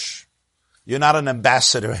much, you're not an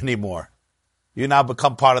ambassador anymore. You now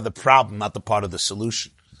become part of the problem, not the part of the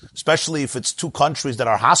solution. Especially if it's two countries that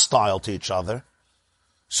are hostile to each other.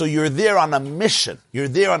 So you're there on a mission. You're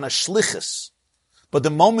there on a shlichus. But the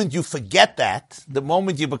moment you forget that, the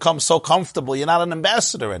moment you become so comfortable, you're not an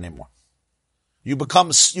ambassador anymore. You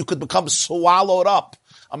could become swallowed up.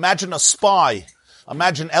 Imagine a spy.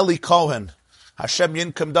 Imagine Eli Cohen. Hashem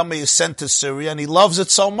Yinkum Dama is sent to Syria and he loves it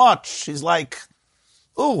so much. He's like,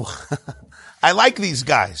 ooh, I like these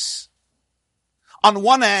guys. On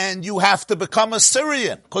one hand, you have to become a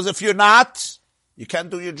Syrian, because if you're not, you can't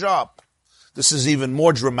do your job. This is even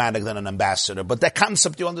more dramatic than an ambassador, but that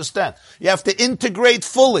concept you understand. You have to integrate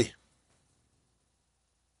fully.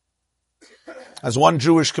 As one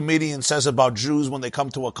Jewish comedian says about Jews when they come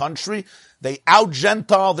to a country, they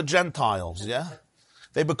out-Gentile the Gentiles, yeah?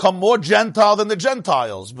 They become more Gentile than the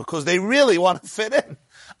Gentiles because they really want to fit in.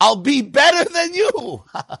 I'll be better than you.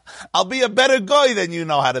 I'll be a better guy than you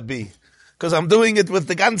know how to be. Because I'm doing it with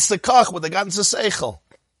the ganze Koch, with the ganze Seichel.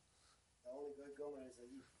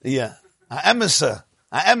 Yeah. I emissar.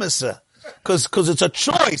 Because it's a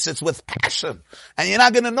choice. It's with passion. And you're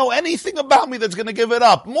not going to know anything about me that's going to give it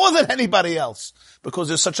up more than anybody else. Because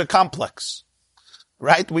there's such a complex.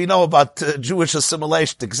 Right? We know about Jewish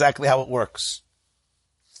assimilation, exactly how it works.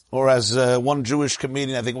 Or as one Jewish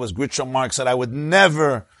comedian, I think it was Groucho Marx, said, I would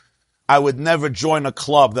never join a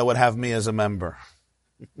club that would have me as a member.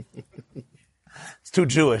 It's too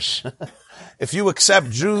Jewish. If you accept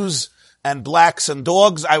Jews and blacks and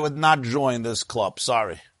dogs, I would not join this club.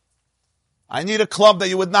 Sorry. I need a club that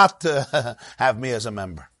you would not have me as a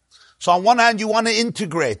member. So on one hand, you want to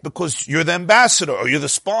integrate because you're the ambassador or you're the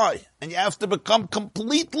spy, and you have to become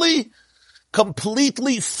completely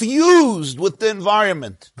fused with the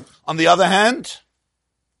environment. On the other hand,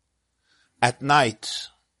 at night,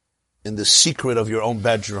 in the secret of your own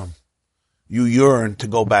bedroom, you yearn to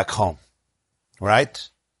go back home, right?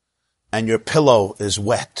 And your pillow is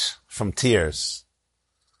wet from tears.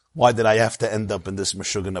 Why did I have to end up in this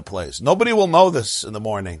Meshugana place? Nobody will know this in the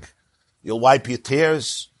morning. You'll wipe your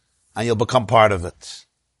tears and you'll become part of it.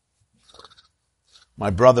 My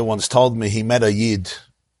brother once told me he met a Yid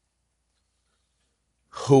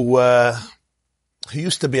who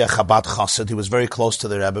used to be a Chabad Chassid. He was very close to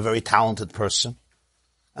the Rebbe, a very talented person.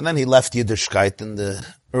 And then he left Yiddishkeit in the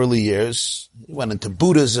early years. He went into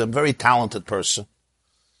Buddhism, very talented person.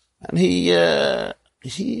 And he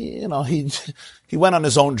went on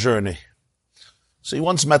his own journey. So he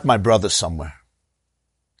once met my brother somewhere.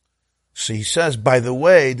 So he says, by the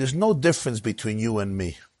way, there's no difference between you and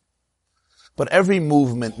me. But every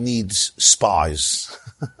movement needs spies.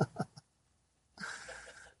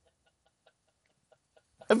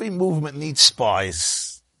 Every movement needs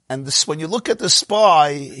spies. And this, when you look at the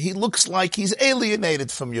spy, he looks like he's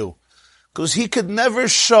alienated from you. Because he could never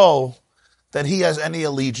show that he has any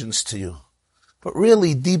allegiance to you. But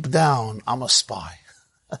really, deep down, I'm a spy.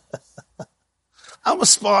 I'm a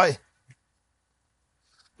spy.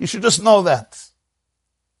 You should just know that.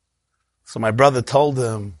 So my brother told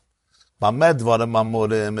him,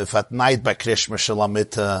 if at night by Krishma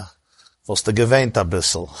Shalamita, was the gewähnt a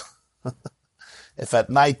bissel. If at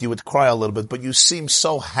night you would cry a little bit, but you seem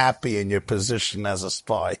so happy in your position as a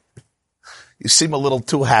spy. You seem a little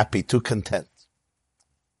too happy, too content.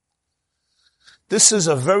 This is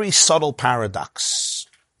a very subtle paradox.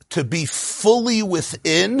 To be fully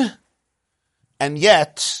within and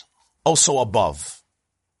yet also above.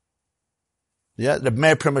 Yeah, the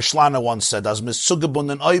Meir Primeshlana once said, as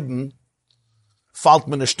miszugebunden Oiben falt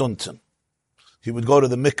mir nicht unten. He would go to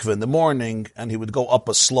the mikveh in the morning and he would go up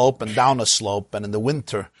a slope and down a slope, and in the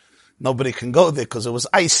winter nobody can go there because it was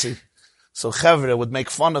icy. So Chevre would make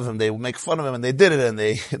fun of him. They would make fun of him, and they did it, and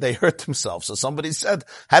they hurt themselves. So somebody said,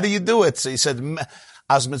 how do you do it? So he said,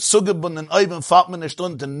 as mit zugebunden Oiben falt mir nicht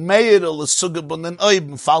unten, meirel is zugebunden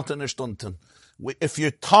Oiben falt mir nicht unten. If you're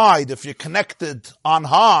tied, if you're connected on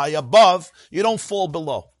high, above, you don't fall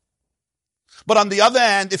below. But on the other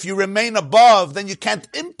hand, if you remain above, then you can't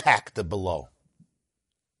impact the below.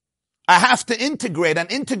 I have to integrate,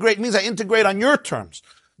 and integrate means I integrate on your terms.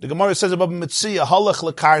 The Gemara says about Mitzvah, halach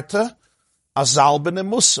lekarta, azal ben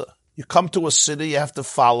Musa. You come to a city, you have to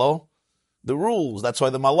follow the rules. That's why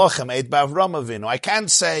the Malachim ate b'Avram Avinu. I can't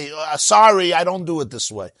say, sorry, I don't do it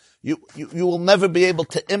this way. You will never be able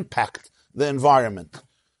to impact the environment.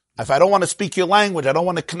 If I don't want to speak your language, I don't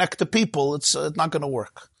want to connect to people, it's not going to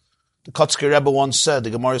work. The Kotzker Rebbe once said, the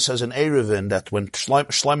Gemara says in Eruvin, that when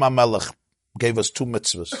Shlomo Melech gave us two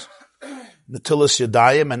mitzvahs, Netilas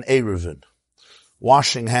Yadayim and Eruvin,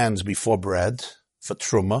 washing hands before bread for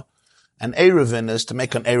Truma, and Eruvin is to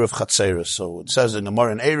make an Eruv Chatzeres. So it says in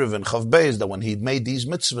Gemara in Eruvin, Chav Beis, that when he'd made these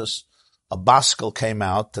mitzvahs, a Baskel came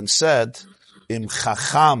out and said, Im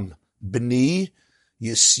Chacham B'ni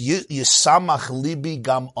Yisamach Libi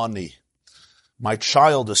Gam Oni. My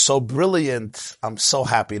child is so brilliant, I'm so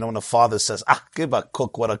happy. You know when a father says, give a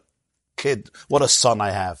cook, what a kid, what a son I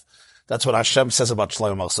have. That's what Hashem says about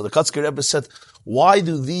Shlomo. So the Kotzker Rebbe said, why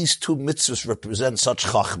do these two mitzvahs represent such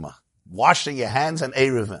chachma? Washing your hands and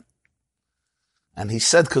Eruvin. And he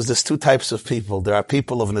said, because there's two types of people. There are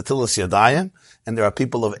people of Netilas Yadayim, and there are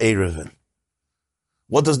people of Eruvin.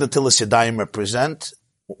 What does Netilas Yadayim represent?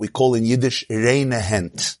 What we call in Yiddish, reine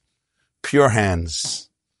Hand. Pure hands.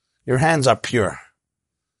 Your hands are pure.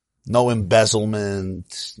 No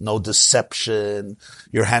embezzlement, no deception.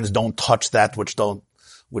 Your hands don't touch that which don't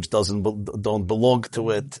belong to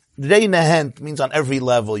it. Reine Hand means on every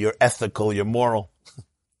level, you're ethical, you're moral.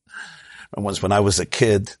 And once when I was a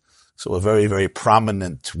kid, so a very, very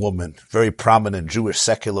prominent woman, very prominent Jewish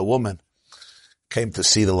secular woman, came to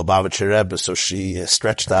see the Lubavitcher Rebbe, so she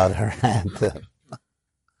stretched out her hand.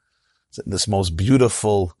 In this most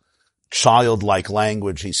beautiful, childlike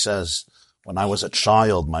language, he says, when I was a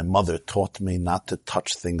child, my mother taught me not to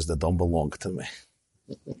touch things that don't belong to me.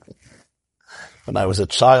 When I was a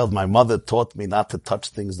child, my mother taught me not to touch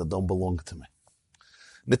things that don't belong to me.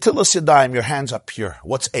 Netilas Yadayim, your hands are pure.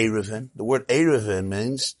 What's Erevin? The word Erevin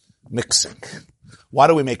means mixing. Why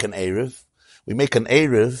do we make an Erev? We make an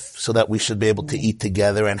Erev so that we should be able to eat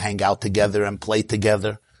together and hang out together and play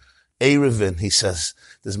together. Erevin, he says,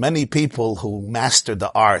 there's many people who mastered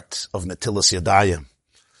the art of Netilas Yadayim,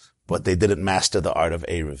 but they didn't master the art of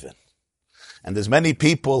Erevin. And there's many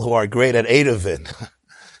people who are great at Erevin,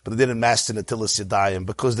 but they didn't master Netilas Yadayim,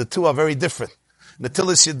 because the two are very different.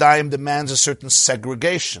 Netilas Yadayim demands a certain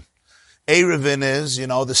segregation. Erevin is,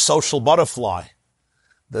 the social butterfly,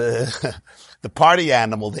 the party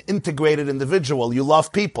animal, the integrated individual. You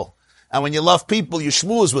love people. And when you love people, you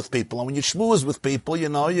schmooze with people. And when you schmooze with people,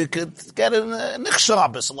 you could get in a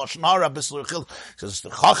nichshabis, a lashon hara, b'slurchil. Says the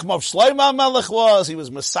Chachma of Shlomo Melech was, he was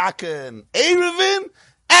Masaka and Erevin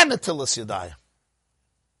and Netilas Yadayim.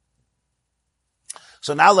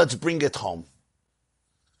 So now let's bring it home.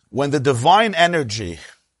 When the divine energy,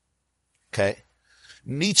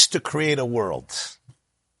 needs to create a world,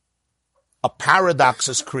 a paradox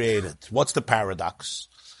is created. What's the paradox?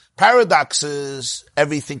 Paradox is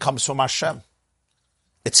everything comes from Hashem.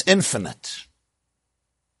 It's infinite.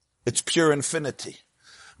 It's pure infinity.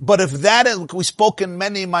 But if that is, we spoke in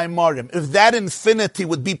many Maimarim, if that infinity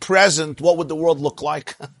would be present, what would the world look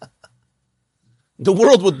like? The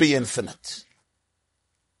world would be infinite.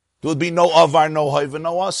 There would be no avar, no hoiv,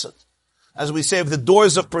 no asad. As we say, if the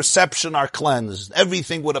doors of perception are cleansed,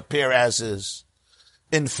 everything would appear as is,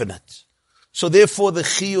 infinite. So therefore the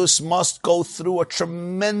chiyus must go through a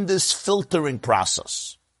tremendous filtering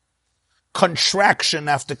process. Contraction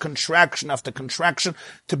after contraction after contraction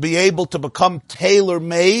to be able to become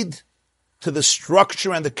tailor-made to the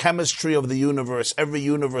structure and the chemistry of the universe, every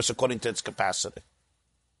universe according to its capacity.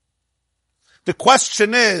 The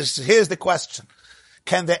question is, here's the question.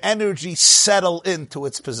 Can the energy settle into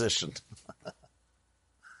its position?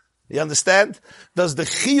 You understand? Does the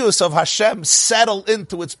chiyus of Hashem settle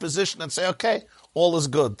into its position and say, okay, all is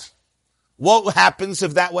good? What happens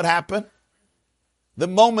if that would happen? The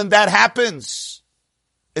moment that happens,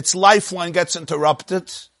 its lifeline gets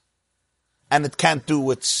interrupted and it can't do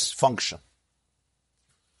its function.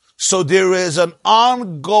 So there is an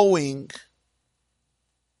ongoing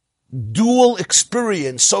dual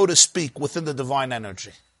experience, so to speak, within the divine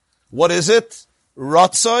energy. What is it?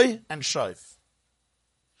 Ratzoi and Shaiv.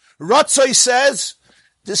 Ratzoi says,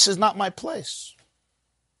 this is not my place.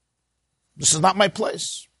 This is not my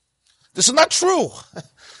place. This is not true.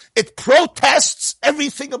 It protests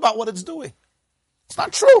everything about what it's doing. It's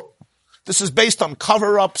not true. This is based on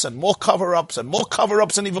cover-ups and more cover-ups and more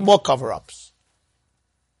cover-ups and even more cover-ups.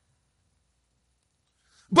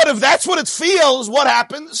 But if that's what it feels, what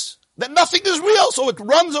happens? Then nothing is real, so it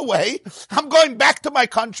runs away. I'm going back to my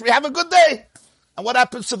country. Have a good day. And what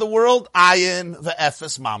happens to the world? Ayin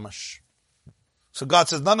ve'efes mamash. So God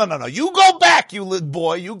says, no. You go back, you little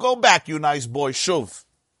boy. You go back, you nice boy. Shuv.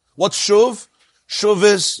 What's shuv? Shuv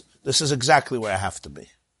is, this is exactly where I have to be.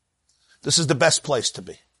 This is the best place to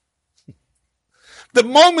be. The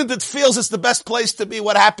moment it feels it's the best place to be,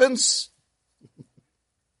 what happens?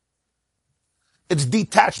 It's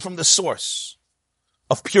detached from the source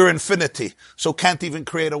of pure infinity, so can't even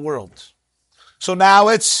create a world. So now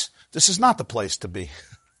this is not the place to be.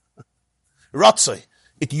 Ratzai,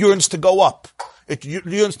 it yearns to go up. It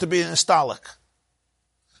yearns to be nostalgic.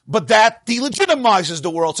 But that delegitimizes the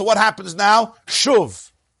world. So what happens now?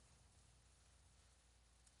 Shuv.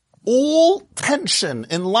 All tension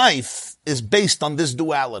in life is based on this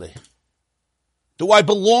duality. Do I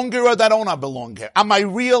belong here or don't I belong here? Am I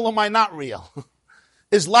real or am I not real?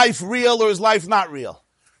 Is life real or is life not real?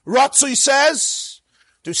 Ratzui says,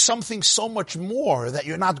 there's something so much more that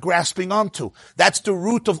you're not grasping onto. That's the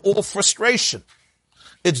root of all frustration.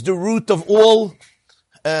 It's the root of all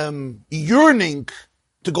yearning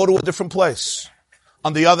to go to a different place.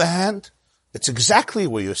 On the other hand, it's exactly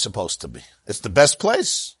where you're supposed to be. It's the best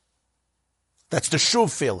place. That's the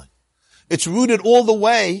shuv feeling. It's rooted all the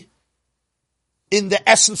way in the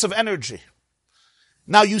essence of energy.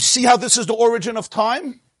 Now you see how this is the origin of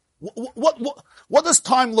time? What does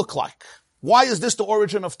time look like? Why is this the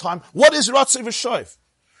origin of time? What is Ratzei v'Shoiv?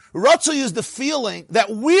 Ratzei is the feeling that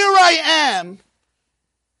where I am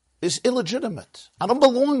is illegitimate. I don't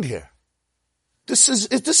belong here. This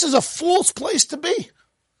is a false place to be.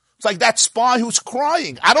 It's like that spy who's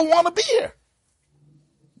crying. I don't want to be here.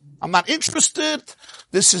 I'm not interested.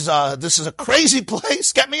 This is a crazy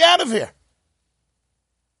place. Get me out of here.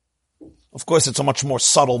 Of course, it's a much more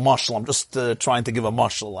subtle mashal. I'm just trying to give a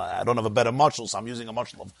mashal. I don't have a better mashal, so I'm using a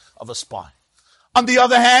mashal of a spy. On the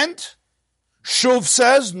other hand, Shuv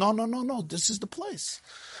says, no, this is the place.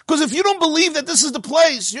 Because if you don't believe that this is the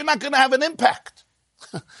place, you're not going to have an impact.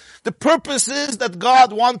 The purpose is that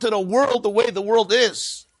God wanted a world the way the world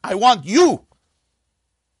is. I want you.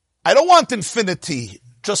 I don't want infinity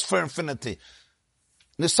just for infinity.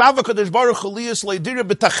 I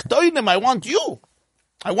want you.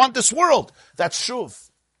 I want this world. That's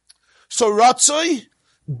Shuv. So Ratzoi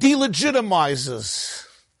delegitimizes.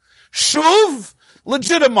 Shuv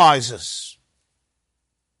legitimizes.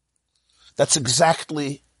 That's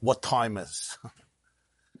exactly what time is.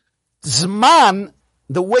 Zman,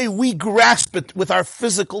 the way we grasp it with our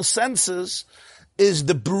physical senses, is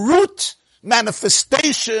the brute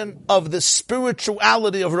manifestation of the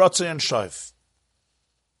spirituality of Ratzei and Shoiv.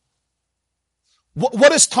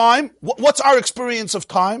 What is time? What's our experience of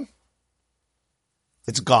time?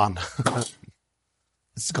 It's gone.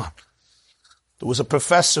 It's gone. There was a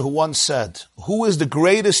professor who once said, who is the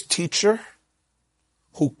greatest teacher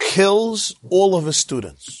who kills all of his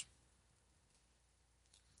students?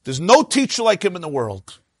 There's no teacher like him in the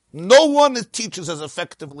world. No one that teaches as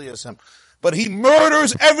effectively as him. But he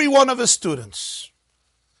murders every one of his students.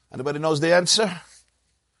 Anybody knows the answer?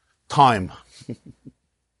 Time.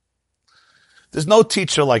 There's no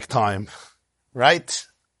teacher like time, right?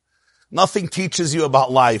 Nothing teaches you about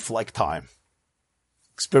life like time.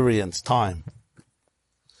 Experience, time.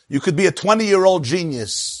 You could be a 20-year-old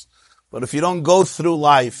genius, but if you don't go through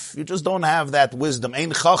life, you just don't have that wisdom.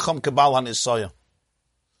 Ein chacham kebal hanisoya.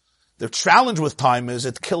 The challenge with time is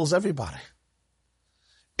it kills everybody.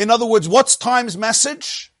 In other words, what's time's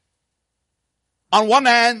message? On one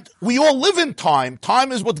hand, we all live in time.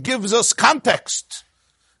 Time is what gives us context.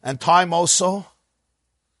 And time also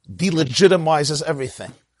delegitimizes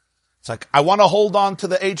everything. It's like, I want to hold on to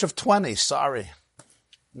the age of 20. Sorry.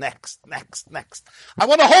 Next. I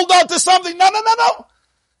want to hold on to something. No.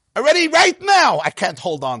 Already right now, I can't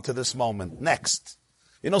hold on to this moment. Next.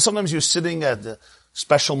 You know, sometimes you're sitting at a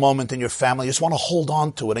special moment in your family. You just want to hold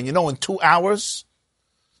on to it. And you know, in 2 hours,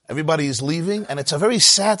 everybody is leaving. And it's a very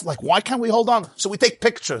sad, like, why can't we hold on? So we take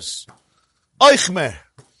pictures. Eichmer.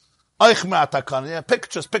 Yeah,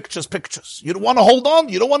 pictures. You don't want to hold on.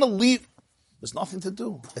 You don't want to leave. There's nothing to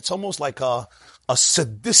do. It's almost like a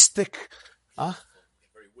sadistic, Very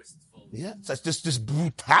wistful. yeah, it's like this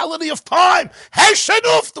brutality of time.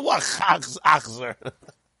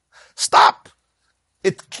 Stop.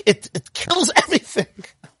 It kills everything.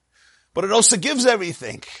 But it also gives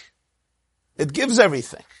everything. It gives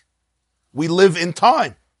everything. We live in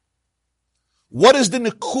time. What is the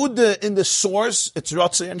nekuda in the source? It's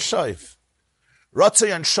Ratzei and Shoiv.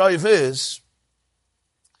 Ratzei and Shoiv is,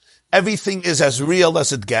 everything is as real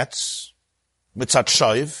as it gets, mitzat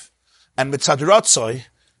Shoiv, and mitzat Ratzei,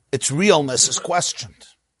 its realness is questioned.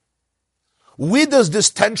 Where does this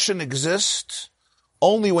tension exist?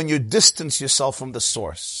 Only when you distance yourself from the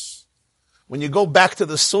source. When you go back to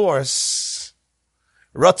the source,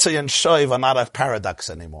 Ratzei and Shoiv are not a paradox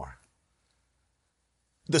anymore.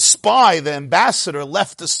 The spy, the ambassador,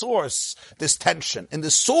 left the source, this tension. In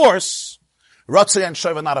the source, Ratzei and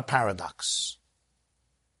Shoiv are not a paradox.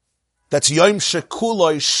 That's Yom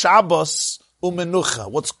Shekuloi Shabbos Umenucha.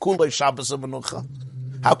 What's Kuloi Shabbos Umenucha?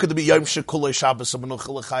 How could it be Yom Shekuloi Shabbos Umenucha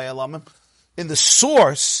L'chai Elamim? In the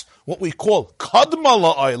source, what we call Kadma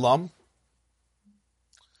La'olam,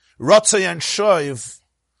 Ratzei and Shoiv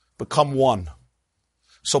become one.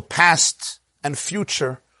 So past and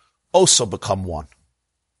future also become one.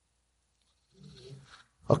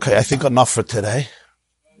 Okay, I think enough for today.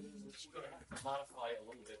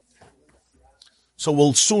 So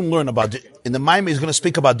we'll soon learn about it. In the Maimon, he's going to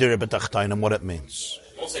speak about Direi B'Tachtonim and what it means.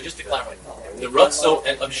 Also, just to clarify, the Ratzah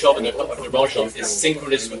and Shov and the Rosh is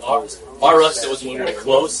synchronous with ours. Our Ratzah was when we were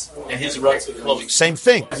close, and his Ratzah was Same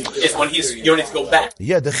thing. It's when he's yearning to go back.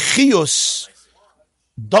 Yeah, the Chiyus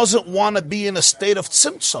doesn't want to be in a state of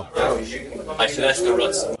tzimtzum. Actually, that's the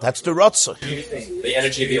Ratzah. That's the Ratzah. The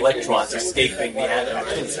energy of the electrons escaping the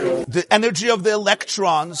atom. The energy of the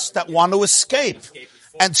electrons that want to escape.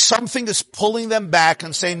 And something is pulling them back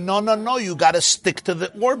and saying, no, you got to stick to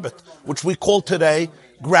the orbit, which we call today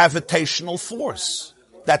gravitational force.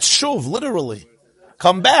 That's shuv, literally.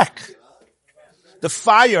 Come back. The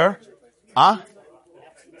fire,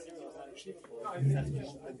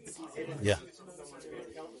 Yeah.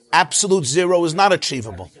 Absolute zero is not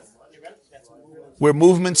achievable. Where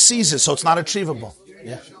movement ceases, so it's not achievable.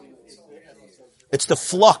 Yeah. It's the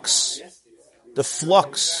flux. The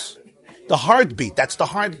flux. The heartbeat. That's the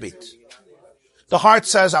heartbeat. The heart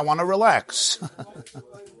says, I want to relax.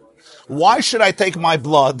 Why should I take my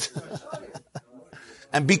blood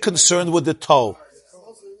and be concerned with the toe?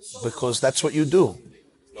 Because that's what you do.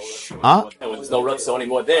 And when there's no Rutso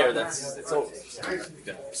anymore there, it's over.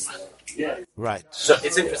 Right. So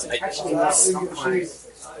it's interesting.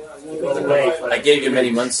 I gave you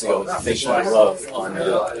many months ago the thing I love on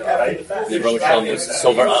the Rosh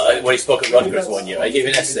Hashanah when he spoke at Rutgers one year. I gave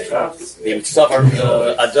an essay. Oh,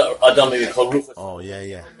 yeah.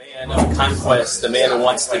 The man of conquest, the man who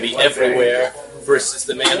wants to be everywhere, versus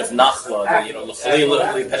the man of Nachla,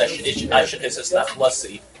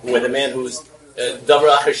 where the man who's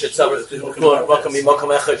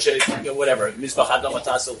whatever,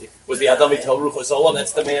 was the Adami Taurucha, so on.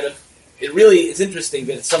 That's the man of. It really is interesting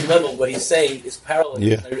that at some level what he's saying is parallel.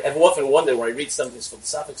 Yeah. I've often wondered when I read some of his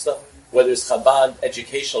philosophic stuff whether his Chabad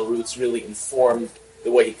educational roots really informed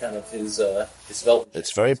the way he kind of his development.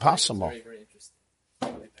 It's very possible. Very, very interesting.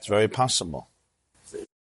 It's very possible.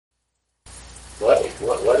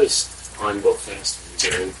 What is time go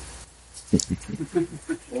faster?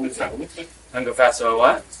 Time go faster or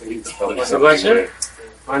what? What's the question?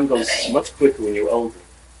 Time goes much quicker when you're older.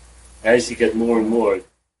 As you get more and more.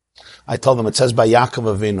 I told them, it says by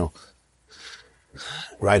Yaakov Avinu,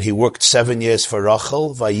 right? He worked 7 years for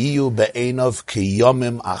Rachel. Vayiyu be'enov ki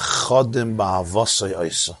yomim achodim ba'avosai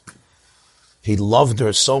oisa. He loved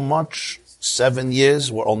her so much. 7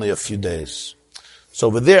 years were only a few days. So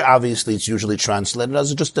over there, obviously, it's usually translated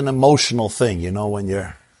as just an emotional thing, when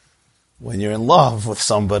you're in love with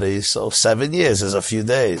somebody. So 7 years is a few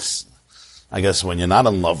days. I guess when you're not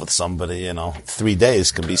in love with somebody, 3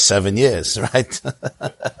 days can be 7 years, right?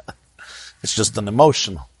 It's just an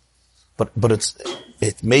emotional. But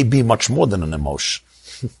it may be much more than an emotion.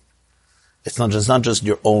 It's not just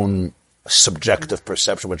your own subjective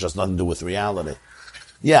perception, which has nothing to do with reality.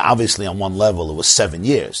 Yeah, obviously on one level it was 7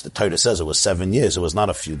 years. The Torah says it was 7 years. It was not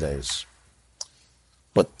a few days.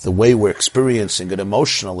 But the way we're experiencing it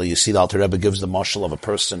emotionally, you see the Alter Rebbe gives the mashal of a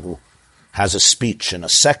person who has a speech in a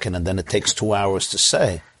second and then it takes 2 hours to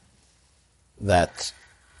say, that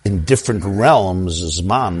in different realms,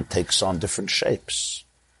 Zman takes on different shapes.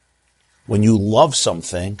 When you love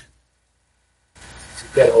something, As you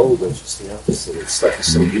get older, it's just the opposite. It's like you're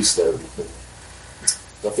so used to everything.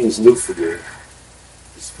 Nothing's new for you.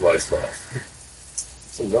 Just flies by.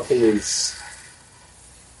 So nothing is.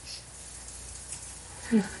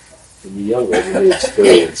 When you're younger, every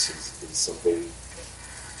experience is something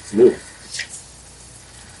new.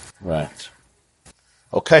 right.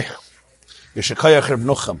 Okay. Yeshikayach Reb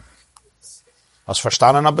Nuchem. Hast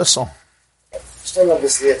verstanden ein bisschen? Verstanden ein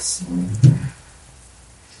bisschen jetzt.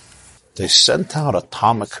 They sent out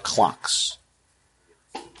atomic clocks.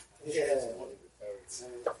 Yeah.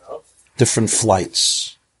 Different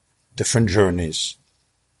flights, different journeys,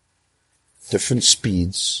 different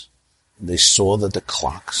speeds. They saw that the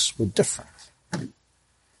clocks were different.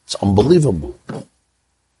 It's unbelievable.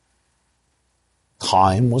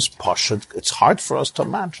 Time was pushed. It's hard for us to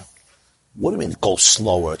imagine. What do you mean it goes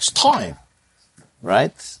slower? It's time,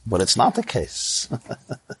 right? But it's not the case.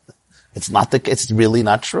 It's really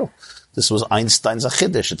not true. This was Einstein's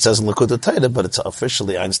Achidish. It says in Likutei Torah, but it's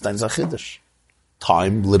officially Einstein's Achidish.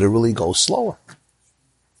 Time literally goes slower.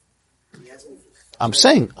 I'm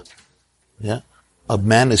saying, a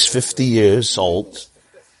man is 50 years old.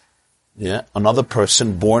 Another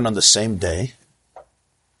person born on the same day.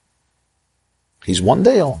 He's 1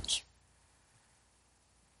 day old.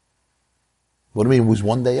 What do you mean he was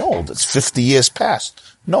 1 day old? It's 50 years passed.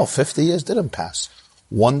 No, 50 years didn't pass.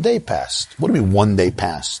 1 day passed. What do you mean 1 day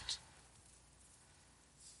passed?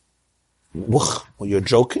 Well, you're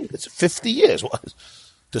joking? It's 50 years.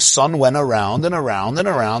 The sun went around and around and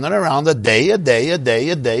around and around, a day, a day, a day,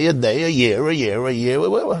 a day, a day, a year, a year, a year.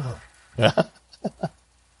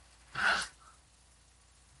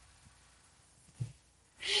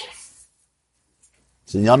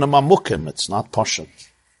 It's in Yanam Amukim. It's not Pashim.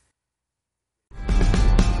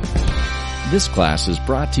 This class is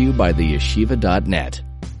brought to you by theyeshiva.net.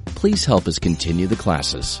 Please help us continue the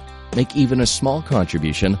classes. Make even a small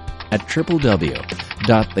contribution at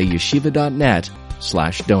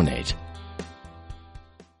www.theyeshiva.net/donate.